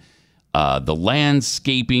appeal and the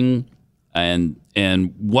landscaping and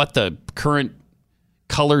what the current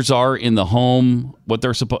colors are in the home, what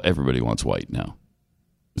they're supposed... Everybody wants white now.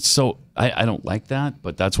 So I don't like that,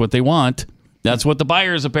 but that's what they want. That's what the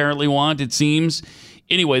buyers apparently want, it seems.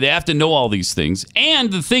 Anyway, they have to know all these things.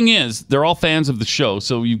 And the thing is, they're all fans of the show,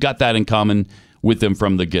 so you've got that in common with them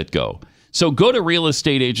from the get-go. So go to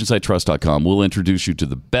realestateagentsitrust.com. We'll introduce you to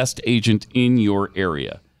the best agent in your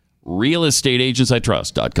area.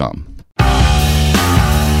 realestateagentsitrust.com.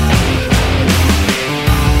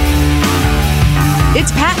 It's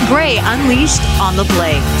Pat Gray Unleashed on the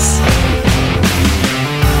Blaze.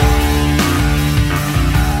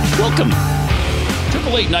 Welcome.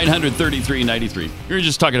 888-900-3393. We were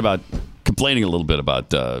just talking about, complaining a little bit about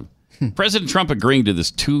President Trump agreeing to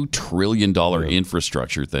this $2 trillion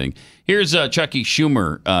infrastructure thing. Here's Chucky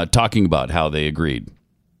Schumer talking about how they agreed.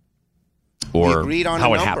 Or agreed on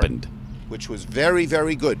how a it number, happened. Which was very,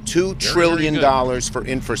 very good. $2 trillion for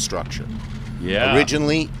infrastructure. Yeah.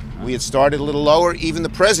 Originally, we had started a little lower. Even the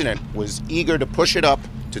president was eager to push it up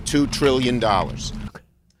to $2 trillion.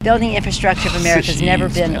 Building infrastructure of America has never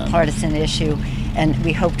been a partisan issue, and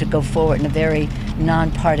we hope to go forward in a very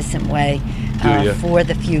nonpartisan way for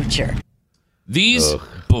the future. These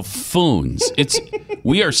buffoons,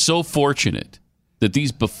 we are so fortunate that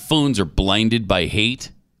these buffoons are blinded by hate,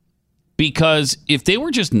 because if they were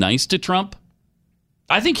just nice to Trump,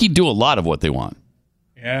 I think he'd do a lot of what they want.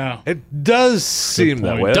 Yeah. It does seem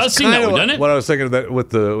that way. It does seem that way, doesn't it? What I was thinking that with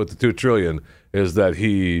the $2 trillion is that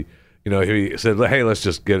he said, "Hey, let's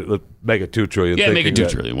make it $2 trillion." Yeah, make it $2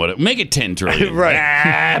 trillion. Make it $10 trillion.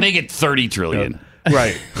 Right. Make it $30 trillion.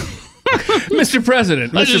 Right. Mr.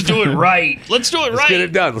 President. Let's just do it right. Let's do it right. Let's get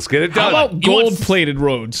it done. Let's get it done. How about gold-plated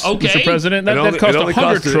roads, Okay. Mr. President? That cost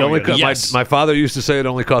 $100 trillion. Yes. My father used to say it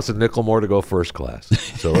only costs a nickel more to go first class.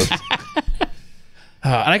 So let's,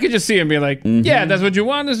 and I could just see him being like, yeah, that's what you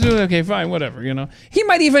want. Let's do it. Okay, fine, whatever, He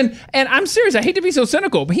might even, and I'm serious, I hate to be so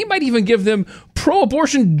cynical, but he might even give them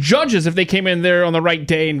pro-abortion judges if they came in there on the right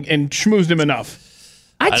day and schmoozed him enough.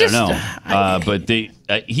 I don't know. But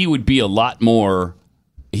he would be a lot more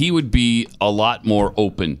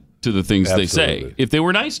open to the things they say if they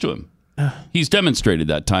were nice to him. He's demonstrated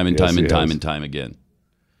that time and time and time again.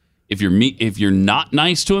 If you're not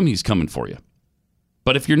nice to him, he's coming for you.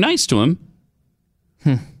 But if you're nice to him,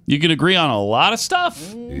 you can agree on a lot of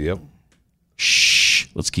stuff. Yep. Shh.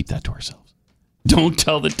 Let's keep that to ourselves. Don't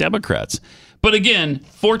tell the Democrats. But again,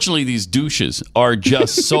 fortunately, these douches are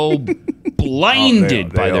just so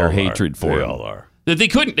blinded by their hatred for him. They all are. That they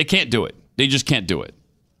can't do it. They just can't do it.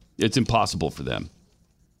 It's impossible for them.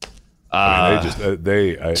 The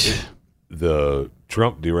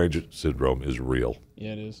Trump derangement syndrome is real.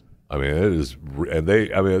 Yeah, it is. I mean, it is, and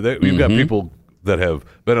we've got people that have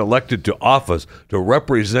been elected to office to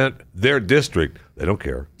represent their district. They don't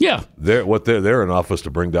care. Yeah, they're in office to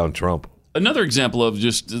bring down Trump. Another example of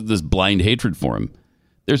just this blind hatred for him.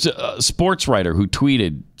 There's a sports writer who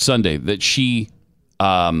tweeted Sunday that she,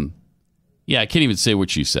 I can't even say what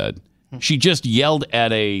she said. She just yelled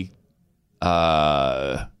at a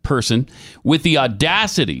person with the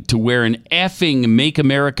audacity to wear an effing Make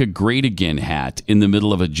America Great Again hat in the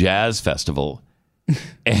middle of a jazz festival.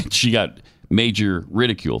 And she got major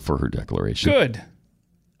ridicule for her declaration. Good.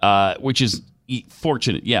 Which is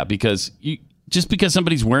fortunate, because just because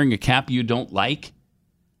somebody's wearing a cap you don't like,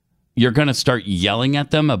 you're going to start yelling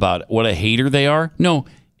at them about what a hater they are? No,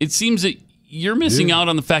 it seems that you're missing out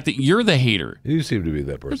on the fact that you're the hater. You seem to be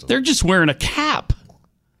that person. They're just wearing a cap.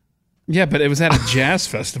 Yeah, but it was at a jazz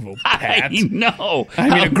festival, Pat. I know. I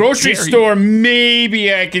mean, a grocery store,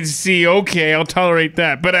 maybe I can see, okay, I'll tolerate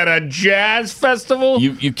that. But at a jazz festival?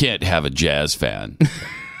 You can't have a jazz fan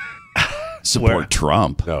support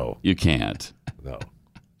Trump. No. You can't. No.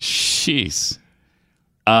 Jeez.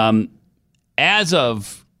 As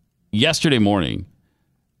of yesterday morning,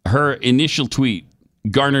 her initial tweet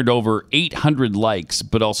garnered over 800 likes,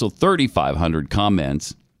 but also 3,500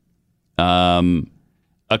 comments. A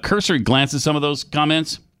cursory glance at some of those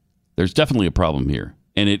comments, there's definitely a problem here.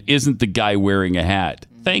 And it isn't the guy wearing a hat.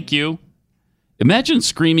 Thank you. Imagine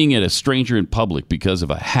screaming at a stranger in public because of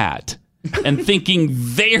a hat and thinking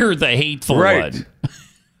they're the hateful one.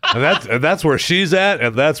 And that's where she's at,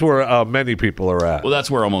 and that's where many people are at. Well, that's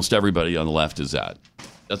where almost everybody on the left is at.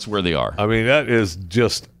 That's where they are. I mean, that is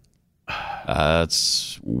just...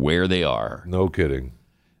 that's where they are. No kidding.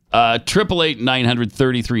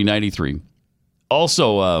 888-900-3393.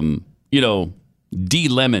 Also, D.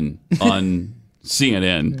 Lemon on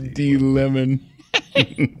CNN. D. Lemon.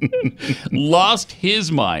 Lost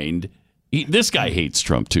his mind. This guy hates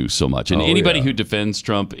Trump, too, so much. And anybody who defends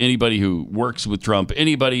Trump, anybody who works with Trump,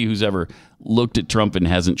 anybody who's ever looked at Trump and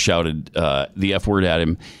hasn't shouted the F word at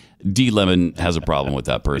him, D. Lemon has a problem with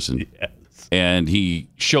that person. Yes. And he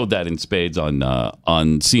showed that in spades on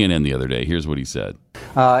CNN the other day. Here's what he said.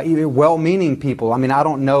 Well-meaning people. I mean, I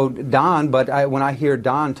don't know Don, but when I hear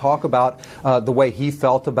Don talk about the way he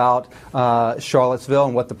felt about Charlottesville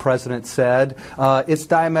and what the president said, it's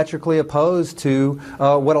diametrically opposed to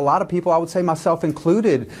what a lot of people, I would say myself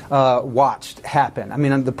included, watched happen. I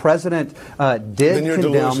mean, the president did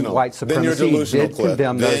condemn white supremacy, did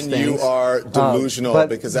condemn those things. Then you are delusional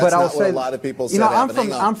because that's not what a lot of people said.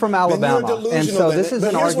 I'm from Alabama, and so this is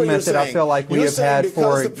an argument that I feel like we have had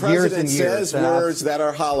for years and years. Words that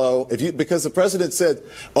are hollow. Because the president said,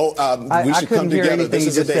 we should come together. This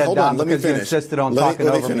is a day. Hold on, let me finish. You insisted on talking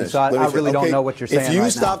over me, so I really don't know what you're saying. If you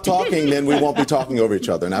stop talking, then we won't be talking over each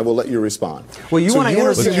other, and I will let you respond. Well, you want to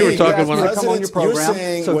interview. You were talking when I come on your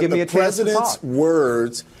program, so give me a chance to talk.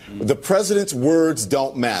 The president's words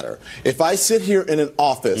don't matter. If I sit here in an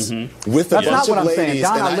office with a bunch of ladies... That's not what I'm saying,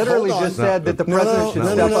 Don. I literally just said that the president should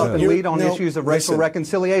step up and lead on issues of racial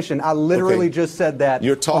reconciliation. I literally just said that.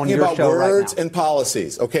 You're talking about words and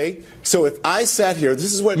policies, okay? So if I sat here,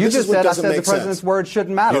 this is what doesn't make sense. You just said I said the president's words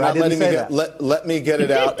shouldn't matter. I didn't say that. Let me get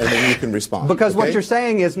it out, and then you can respond. Because what you're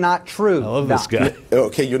saying is not true. I love this guy.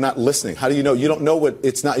 Okay, you're not listening. How do you know? You don't know what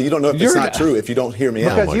it's not. You don't know if it's not true if you don't hear me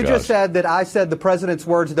out. Because you just said that I said the president's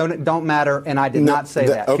words don't matter, and I did not say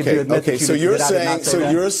that. Okay. So you're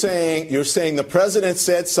saying the president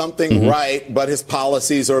said something right, but his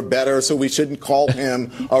policies are better, so we shouldn't call him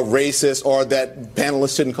a racist, or that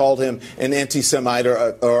panelists shouldn't call him an anti-Semite,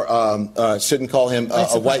 or shouldn't call him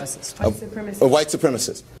a white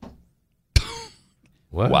supremacist.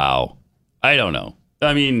 What? Wow. I don't know.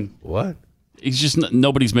 I mean, what? It's just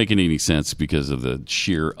nobody's making any sense because of the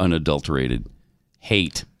sheer unadulterated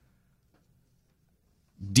hate.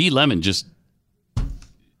 D. Lemon just,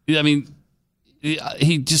 I mean,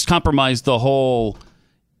 he just compromised the whole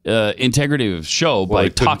integrity of the show by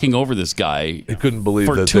talking over this guy. He couldn't believe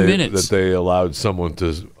for that 2 minutes. that they allowed someone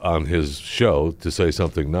on his show to say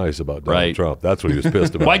something nice about Donald Trump. That's what he was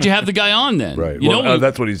pissed about. Why'd you have the guy on then? Right. You know,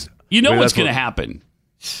 that's what he's. You know what's that's going to happen,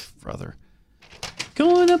 brother.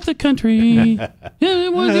 Going up the country. Where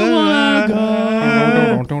do I go?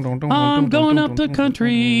 I'm going up the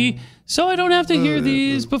country, so I don't have to hear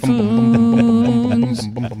these buffoons.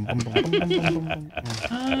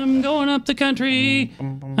 I'm going up the country.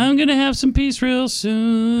 I'm going to have some peace real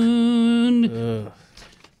soon.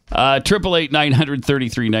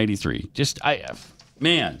 888-900-3393. Just,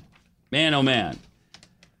 man, oh man.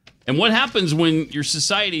 And what happens when your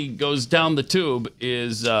society goes down the tube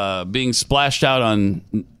is being splashed out on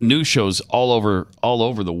news shows all over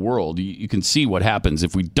the world. You can see what happens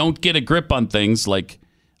if we don't get a grip on things like,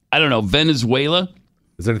 I don't know, Venezuela.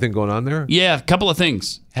 Is anything going on there? Yeah, a couple of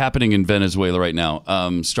things happening in Venezuela right now.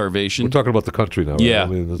 Starvation. We're talking about the country now, right? Yeah. I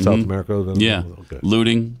mean, South America. Yeah. Okay.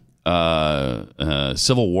 Looting.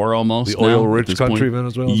 Civil war almost. The oil-rich country,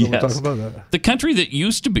 Venezuela? Yes. We're talking about that. The country that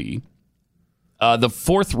used to be the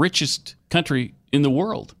fourth richest country in the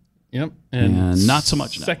world. Yep. And not so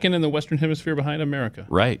much now. Second in the Western Hemisphere behind America.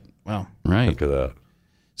 Right. Wow. Right. Look at that.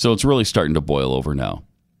 So it's really starting to boil over now.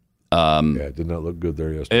 Yeah, it did not look good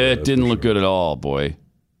there yesterday. It didn't look good at all, boy.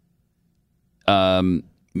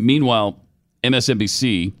 Meanwhile,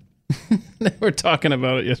 MSNBC we're talking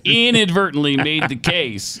about it yesterday. Inadvertently made the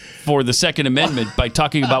case for the Second Amendment by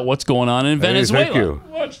talking about what's going on in Venezuela. Thank you.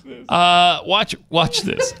 Watch this. Watch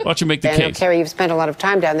this. Watch him make the case. Terry, you've spent a lot of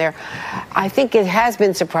time down there. I think it has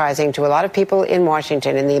been surprising to a lot of people in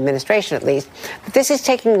Washington, in the administration at least, that this is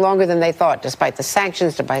taking longer than they thought, despite the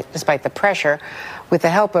sanctions, despite the pressure. With the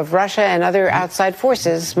help of Russia and other outside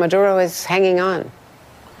forces, Maduro is hanging on.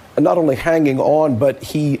 Not only hanging on, but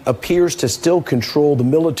he appears to still control the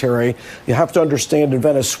military. You have to understand, in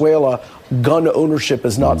Venezuela, gun ownership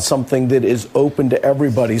is not something that is open to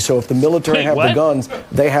everybody. So if the military have the guns,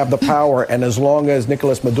 they have the power. And as long as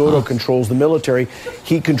Nicolas Maduro controls the military,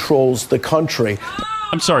 he controls the country.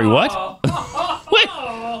 I'm sorry, what?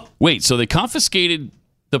 Wait, so they confiscated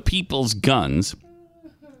the people's guns.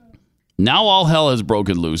 Now all hell has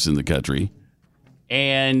broken loose in the country.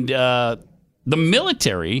 And the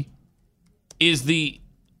military is the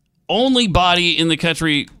only body in the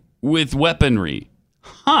country with weaponry.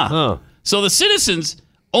 So the citizens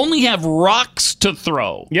only have rocks to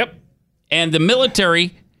throw. Yep. And the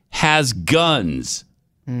military has guns.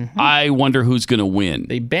 Mm-hmm. I wonder who's going to win.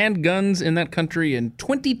 They banned guns in that country in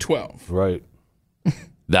 2012. Right.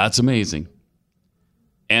 That's amazing.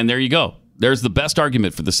 And there you go. There's the best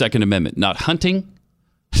argument for the Second Amendment. Not hunting,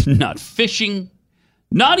 not fishing,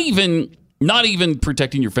 not even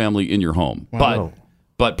protecting your family in your home, but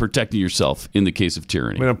protecting yourself in the case of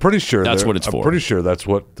tyranny. I mean, I'm pretty sure that's what it's for. I'm pretty sure that's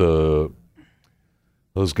what those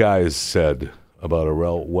guys said about a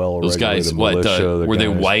well-regulated militia. Were they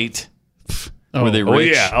white? Were they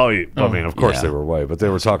rich? I mean, of course they were white, but they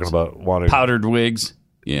were talking about wanting powdered wigs.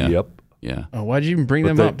 Yeah. Yep. Yeah. Oh, why'd you even bring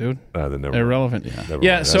them up, dude? They're irrelevant.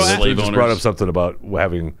 Yeah. So they just brought up something about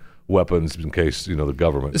having weapons in case the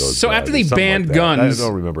government goes. So after they banned guns, I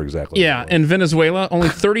don't remember exactly. Yeah, in Venezuela, only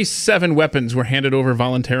 37 weapons were handed over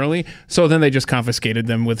voluntarily. So then they just confiscated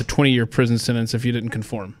them with a 20-year prison sentence if you didn't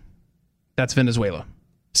conform. That's Venezuela.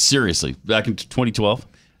 Seriously, back in 2012,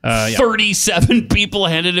 37 people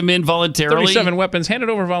handed them in voluntarily. 37 weapons handed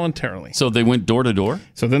over voluntarily. So they went door to door.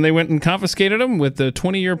 So then they went and confiscated them with the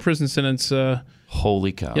 20-year prison sentence.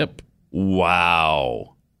 Holy cow! Yep.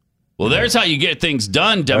 Wow. Well, there's how you get things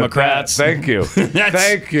done, Democrats. Thank you.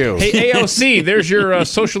 Thank you. Hey, AOC, there's your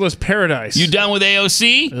socialist paradise. You done with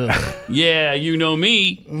AOC? Yeah, you know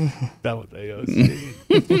me. Done with AOC.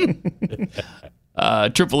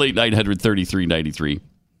 888-900-3393.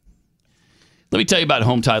 Let me tell you about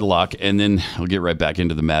Home Title Lock, and then I'll get right back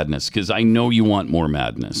into the madness, because I know you want more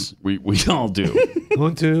madness. We all do.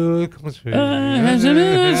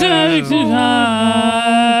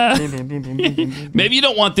 Maybe you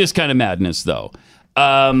don't want this kind of madness, though.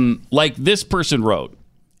 Like this person wrote,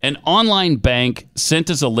 an online bank sent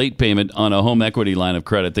us a late payment on a home equity line of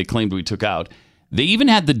credit they claimed we took out. They even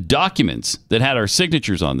had the documents that had our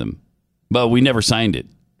signatures on them, but we never signed it.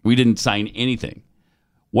 We didn't sign anything.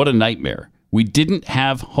 What a nightmare. We didn't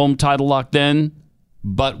have Home Title Lock then,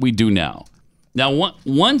 but we do now. Now,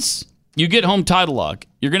 once you get Home Title Lock,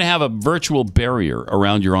 you're going to have a virtual barrier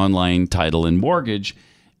around your online title and mortgage.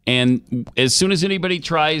 And as soon as anybody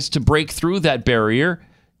tries to break through that barrier,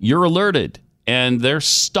 you're alerted and they're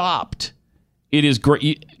stopped. It is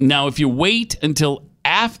great. Now, if you wait until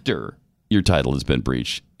after your title has been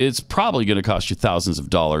breached, it's probably going to cost you thousands of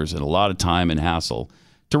dollars and a lot of time and hassle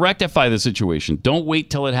to rectify the situation. Don't wait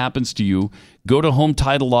till it happens to you. Go to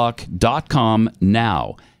HomeTitleLock.com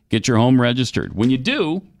now. Get your home registered. When you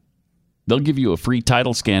do, they'll give you a free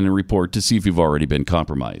title scan and report to see if you've already been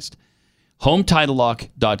compromised.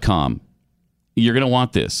 HomeTitleLock.com. You're going to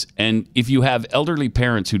want this. And if you have elderly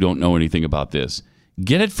parents who don't know anything about this,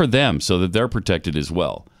 get it for them so that they're protected as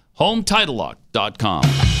well. HomeTitleLock.com.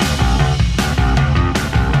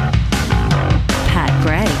 Pat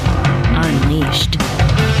Gray Unleashed.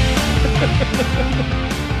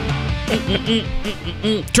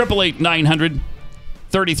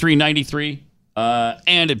 888-900-3393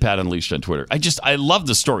 and at Pat Unleashed on Twitter. I love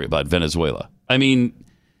the story about Venezuela. I mean,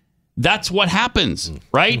 that's what happens,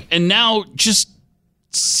 right? And now, just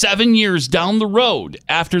 7 years down the road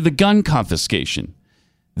after the gun confiscation,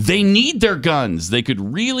 they need their guns. They could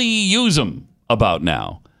really use them about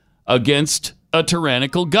now against a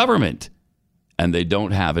tyrannical government, and they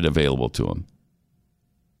don't have it available to them.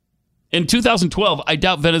 In 2012, I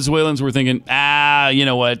doubt Venezuelans were thinking, you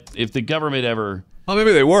know what? If the government ever... Well,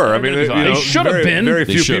 maybe they were. I mean, they should have been. Very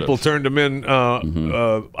few people turned them in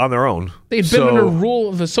on their own. They'd been under rule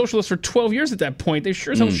of the socialists for 12 years at that point. They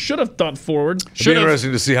sure as hell should have thought forward. It'd be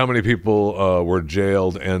interesting to see how many people were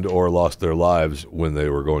jailed and or lost their lives when they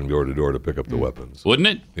were going door to door to pick up the weapons. Wouldn't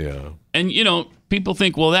it? Yeah. And, people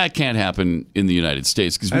think, well, that can't happen in the United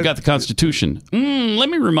States because we've got the Constitution. Let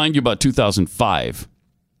me remind you about 2005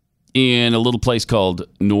 in a little place called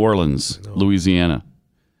New Orleans, Louisiana.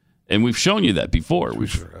 And we've shown you that before.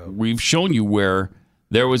 We've shown you where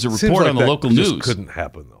there was a report on the local news. Couldn't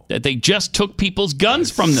happen though. That they just took people's guns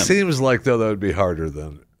from them. Seems like though that would be harder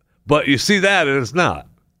than. But you see that and it's not.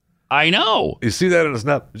 I know. You see that and it's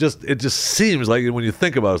not. It just seems like when you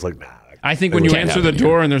think about it, it's like nah. I think when you answer the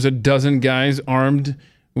door and there's a dozen guys armed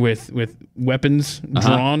with weapons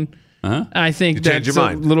drawn. I think that's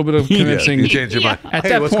a little bit of convincing. You change your mind. At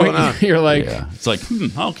that point, you're like, it's like,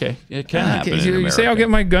 okay, it can happen. You say, I'll get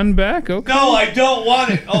my gun back. Okay. No, I don't want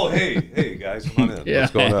it. Oh, hey, guys, come on in.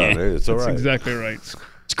 What's going on? Hey, it's all right. That's exactly right.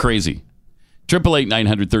 It's crazy.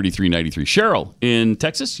 888-900-3393. Cheryl in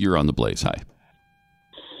Texas, you're on the Blaze. Hi.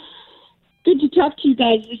 Good to talk to you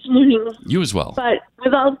guys this morning. You as well. But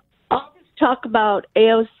with all this talk about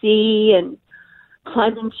AOC and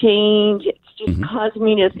climate change, it's just caused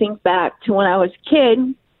me to think back to when I was a kid,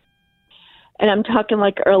 and I'm talking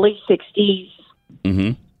like early 60s.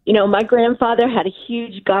 Mm-hmm. My grandfather had a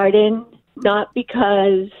huge garden, not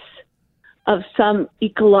because of some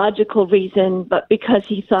ecological reason, but because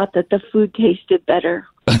he thought that the food tasted better.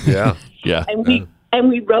 Yeah. And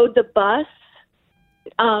we rode the bus,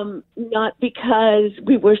 not because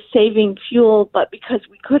we were saving fuel, but because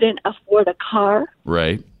we couldn't afford a car.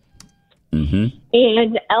 Right. Mm-hmm.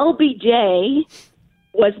 And LBJ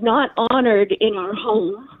was not honored in our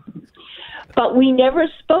home, but we never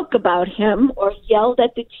spoke about him or yelled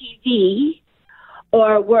at the TV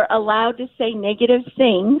or were allowed to say negative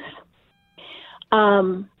things.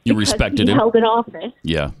 You respected him. He held an office.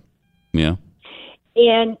 Yeah.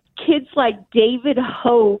 And kids like David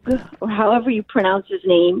Hogue, or however you pronounce his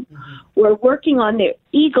name, were working on their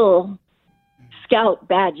Eagle Scout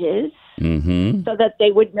badges. Mm-hmm. So that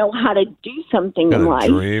they would know how to do something in life.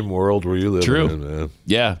 Dream world where you live in, man.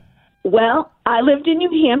 Yeah. Well, I lived in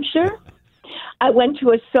New Hampshire. I went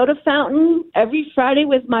to a soda fountain every Friday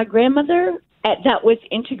with my grandmother that was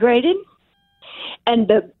integrated. And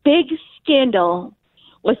the big scandal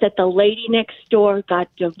was that the lady next door got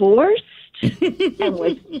divorced and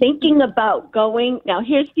was thinking about going. Now,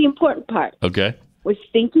 here's the important part. Okay. Was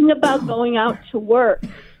thinking about going out to work.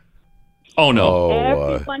 Oh no!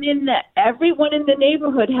 Everyone in the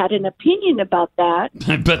neighborhood had an opinion about that.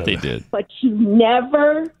 I bet they did. But you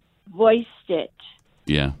never voiced it.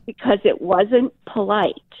 Yeah. Because it wasn't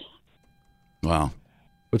polite. Wow.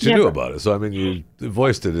 But you knew about it. So I mean, you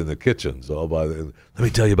voiced it in the kitchen. So let me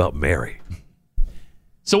tell you about Mary.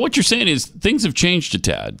 So what you're saying is things have changed a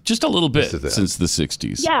tad, just a little bit since the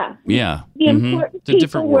 60s. Yeah. Yeah. The important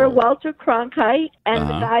people were Walter Cronkite and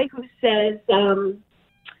the guy who says.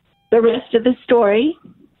 The rest of the story,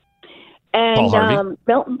 and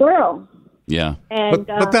Milton Berle. Yeah, and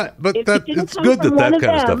it's good that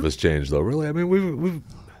kind of stuff has changed, though. Really, I mean, we've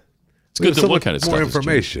it's good that what kind of more stuff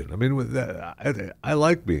information. I mean, I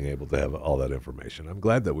like being able to have all that information. I'm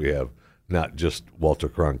glad that we have not just Walter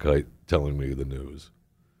Cronkite telling me the news.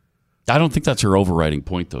 I don't think that's her overriding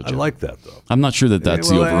point, though, Jim. I like that, though. I'm not sure that that's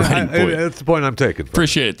the overriding point. That's the point I'm taking.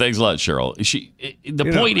 Appreciate it. Thanks a lot, Cheryl.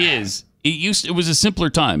 The point is, it was a simpler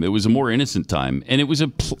time. It was a more innocent time, and it was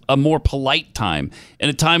a more polite time, and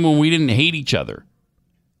a time when we didn't hate each other.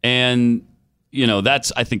 And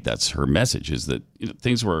I think that's her message, is that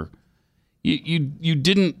things were. You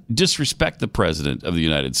didn't disrespect the president of the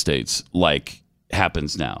United States like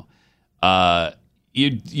happens now.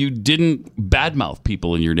 You didn't badmouth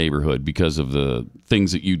people in your neighborhood because of the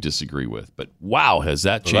things that you disagree with. But wow, has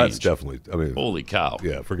that changed? Well, that's definitely. I mean, holy cow!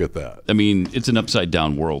 Yeah, forget that. I mean, it's an upside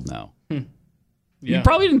down world now. Yeah. You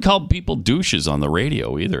probably didn't call people douches on the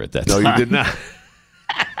radio either at that time. No, you did not.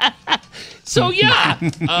 So yeah,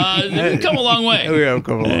 we've come a long way. We have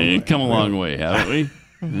come a long way. Come a long way, haven't we?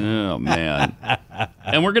 Oh man!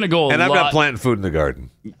 And we're gonna go. And I'm not planting food in the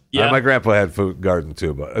garden. Yeah, my grandpa had food garden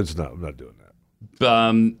too, but I'm not doing that.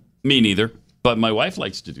 Me neither. But my wife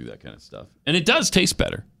likes to do that kind of stuff, and it does taste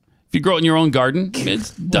better. If you grow it in your own garden,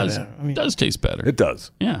 it does taste better. It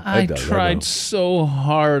does. Yeah, I tried so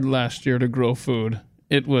hard last year to grow food.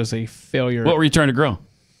 It was a failure. What were you trying to grow?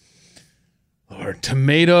 Or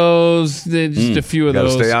tomatoes, just a few of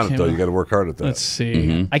those. You got to stay on it, though. You got to work hard at that. Let's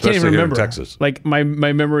see. I can't even remember. Here in Texas. Like, my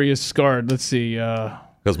memory is scarred. Let's see.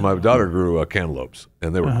 Because my daughter grew cantaloupes,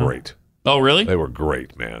 and they were great. Oh, really? They were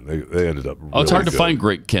great, man. They ended up. Really it's hard to good. find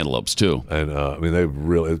great cantaloupes too. And I mean, they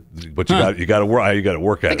really. But you got to work. You got to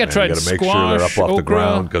work at it. I tried you got to make sure they're up off the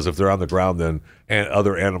ground. Because if they're on the ground, then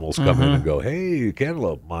other animals come in and go, "Hey,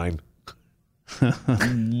 cantaloupe, mine."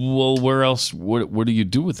 Well, where else? What do you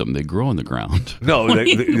do with them? They grow in the ground. No,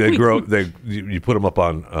 they grow. You put them up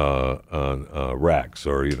on racks,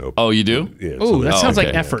 or Oh, you do? Yeah. Oh, that sounds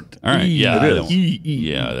like effort. All right. Yeah. It is.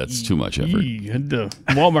 Yeah, that's too much effort.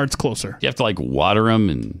 Walmart's closer. You have to water them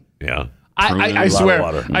and I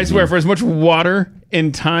swear, for as much water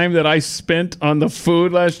and time that I spent on the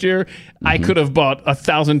food last year, I could have bought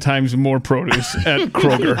 1,000 times more produce at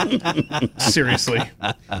Kroger. Seriously.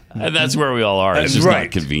 And that's where we all are. It's just not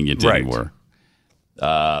convenient anymore.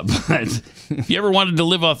 But if you ever wanted to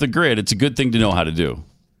live off the grid, it's a good thing to know how to do.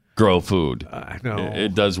 Grow food. I know.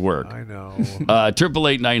 It does work. I know.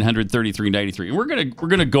 888-900-3393. And we're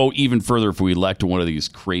gonna go even further if we elect one of these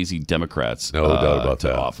crazy Democrats no doubt about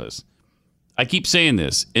that. office. I keep saying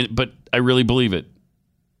this, but I really believe it.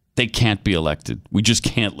 They can't be elected. We just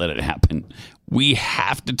can't let it happen. We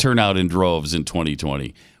have to turn out in droves in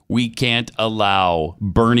 2020. We can't allow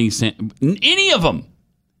Bernie Sanders, any of them.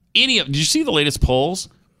 Did you see the latest polls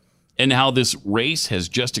and how this race has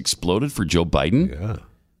just exploded for Joe Biden? Yeah.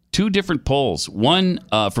 2 different polls. One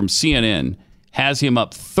from CNN has him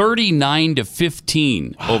up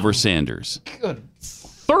 39-15 over Sanders. Good.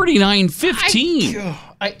 39-15.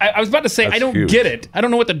 I was about to say, That's I don't huge. get it. I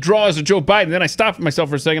don't know what the draw is of Joe Biden. Then I stopped myself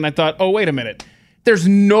for a second. I thought, oh, wait a minute. There's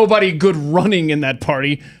nobody good running in that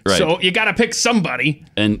party. Right. So you got to pick somebody.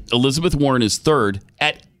 And Elizabeth Warren is third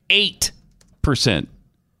at 8%.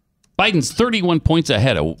 Biden's 31 points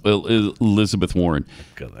ahead of Elizabeth Warren.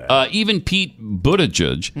 Even Pete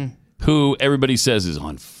Buttigieg, who everybody says is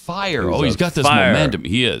on fire. He's got this momentum.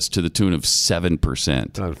 He is, to the tune of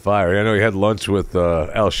 7%. On fire. I know he had lunch with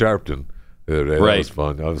Al Sharpton the other day. Right. That was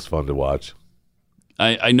fun. That was fun to watch.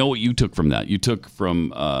 I know what you took from that. You took from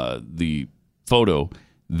the photo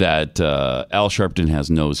that Al Sharpton has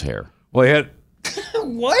nose hair. Well, he had...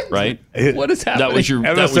 What? Right? What is happening? That was your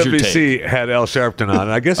take. had Al Sharpton on.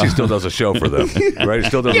 I guess he still does a show for them, right? He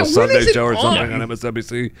still does a Sunday show or something on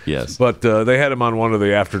MSNBC. Yes. But they had him on one of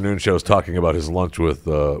the afternoon shows talking about his lunch with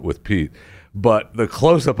Pete. But the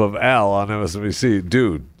close-up of Al on MSNBC,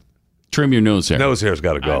 dude. Trim your nose hair. Nose hair's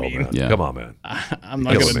got to go, man. Yeah. Come on, man. I'm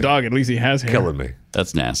not going to dog. At least he has hair. Killing me.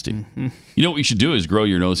 That's nasty. Mm-hmm. You know what you should do is grow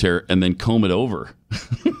your nose hair and then comb it over.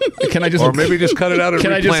 Can I just, or maybe just cut it out and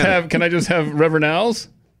Can I just have Reverend Al's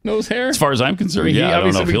nose hair? As far as I'm concerned, I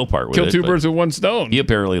don't know if he'll part with it. Kill 2 birds with 1 stone. He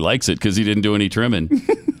apparently likes it because he didn't do any trimming.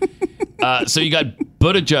 So you got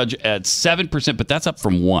Buttigieg at 7%, but that's up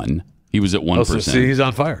from 1. He was at 1%. Oh, so see, he's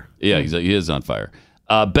on fire. Yeah, he is on fire.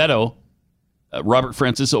 Beto, Robert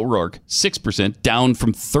Francis O'Rourke, 6%, down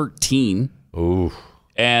from 13. Ooh.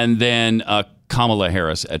 And then Kamala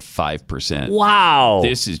Harris at 5%. Wow.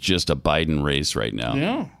 This is just a Biden race right now.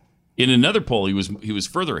 Yeah. In another poll, he was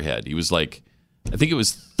further ahead. He was like, I think it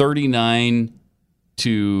was 39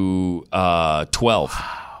 to 12.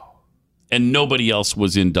 Wow. And nobody else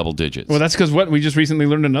was in double digits. Well, that's because we just recently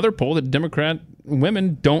learned another poll that Democrat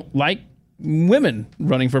women don't like women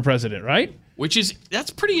running for president, right?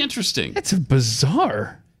 That's pretty interesting. That's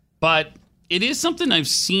bizarre. But it is something I've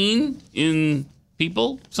seen in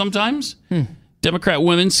people sometimes. Democrat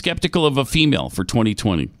women skeptical of a female for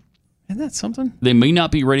 2020. Isn't that something? They may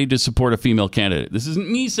not be ready to support a female candidate. This isn't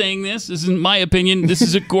me saying this. This isn't my opinion. This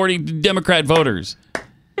is according to Democrat voters.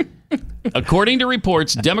 According to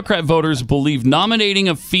reports, Democrat voters believe nominating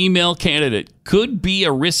a female candidate could be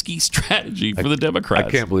a risky strategy for the Democrats.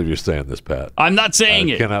 I can't believe you're saying this, Pat. I'm not saying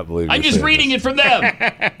it. I cannot believe I'm just reading it from them.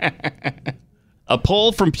 A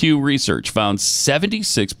poll from Pew Research found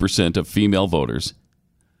 76% of female voters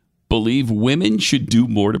believe women should do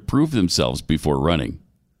more to prove themselves before running.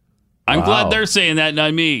 I'm glad they're saying that,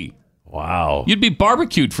 not me. Wow. You'd be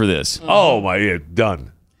barbecued for this. Oh, my,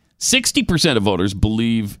 done. 60% of voters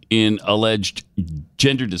believe in alleged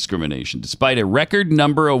gender discrimination, despite a record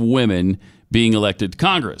number of women being elected to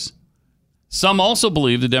Congress. Some also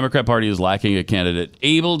believe the Democrat Party is lacking a candidate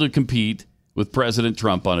able to compete with President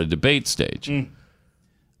Trump on a debate stage.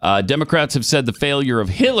 Democrats have said the failure of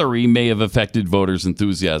Hillary may have affected voters'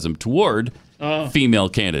 enthusiasm toward female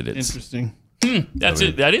candidates. Interesting. That's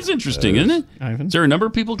it. That is interesting, isn't it? Ivan? Is there a number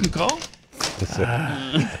people can call?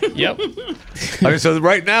 Yep. I mean, so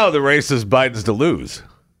right now the race is Biden's to lose.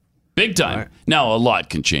 Big time. Right. Now, a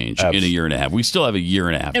lot can change in a year and a half. We still have a year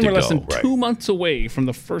and a half to go. And we're less than 2 months away from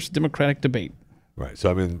the first Democratic debate. Right.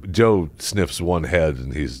 So, I mean, Joe sniffs one head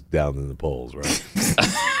and he's down in the polls, right?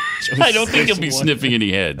 I don't think he'll be sniffing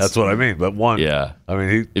any heads. That's what I mean. But one. Yeah. I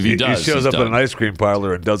mean, if he does, he shows up in an ice cream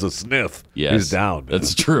parlor and does a sniff. Yes. He's down. Man.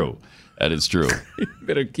 That's true. That is true. He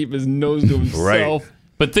better keep his nose to himself. Right.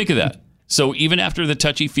 But think of that. So even after the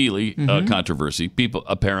touchy-feely controversy, people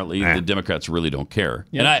apparently the Democrats really don't care,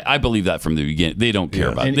 and I believe that from the beginning. They don't care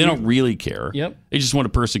about it. They don't really care. Yep. They just want to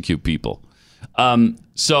persecute people.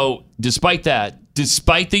 So despite that,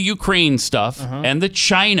 despite the Ukraine stuff and the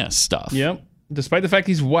China stuff, despite the fact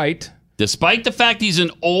he's white, despite the fact he's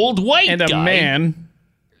an old white and guy, a man,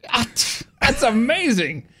 that's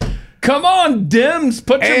amazing. Come on, Dems,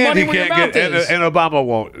 put your money where your mouth is. And Obama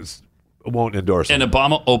won't endorse him. And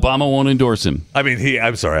Obama won't endorse him. I mean,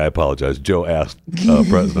 I'm sorry, I apologize. Joe asked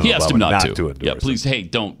President he asked Obama him not to endorse Yeah, please, him. hey,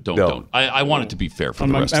 don't. I want it to be fair for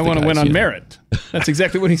the rest I of the want to guys, win on you know. merit. That's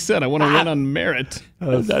exactly what he said. I want to win on merit.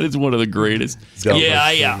 That is one of the greatest.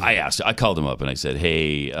 I asked. I called him up and I said,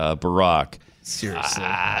 hey, Barack. Seriously.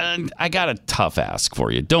 I got a tough ask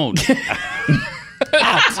for you. Don't.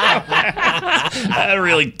 A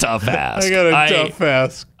really tough ask. I got a tough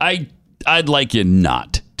ask. I'd like you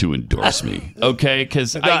not to endorse me, okay?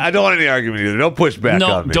 Because I don't want any argument either. Don't push back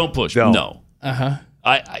on me. Don't push. Don't. No.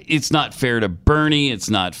 It's not fair to Bernie.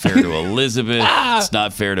 It's not fair to Elizabeth. It's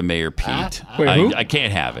not fair to Mayor Pete. Wait, who? I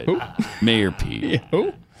can't have it. Who? Mayor Pete. Yeah,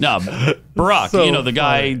 who? No, Barack. So the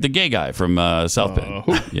guy, the gay guy from South Bend.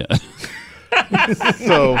 Yeah.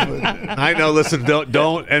 So I know. Listen,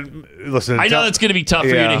 don't and listen. I know that's going to be tough for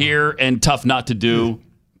you to hear and tough not to do,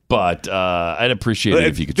 but I'd appreciate it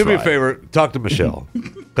if you could do try. me a favor. Talk to Michelle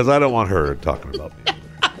because I don't want her talking about me.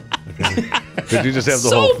 Because you just have the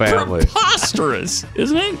whole family. Preposterous,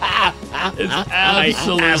 isn't it? It's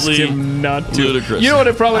absolutely I asked him not to. ludicrous. You know what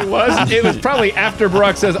it probably was? It was probably after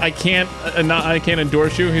Barack says, "I can't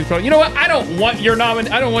endorse you." He's probably, you know what? I don't want your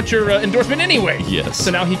I don't want your endorsement anyway. Yes. So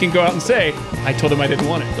now he can go out and say, "I told him I didn't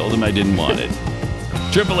want it." Told him I didn't want it.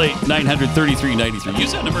 888-900-3393.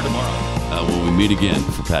 Use that number tomorrow when we meet again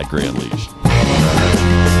for Pat Gray Unleashed.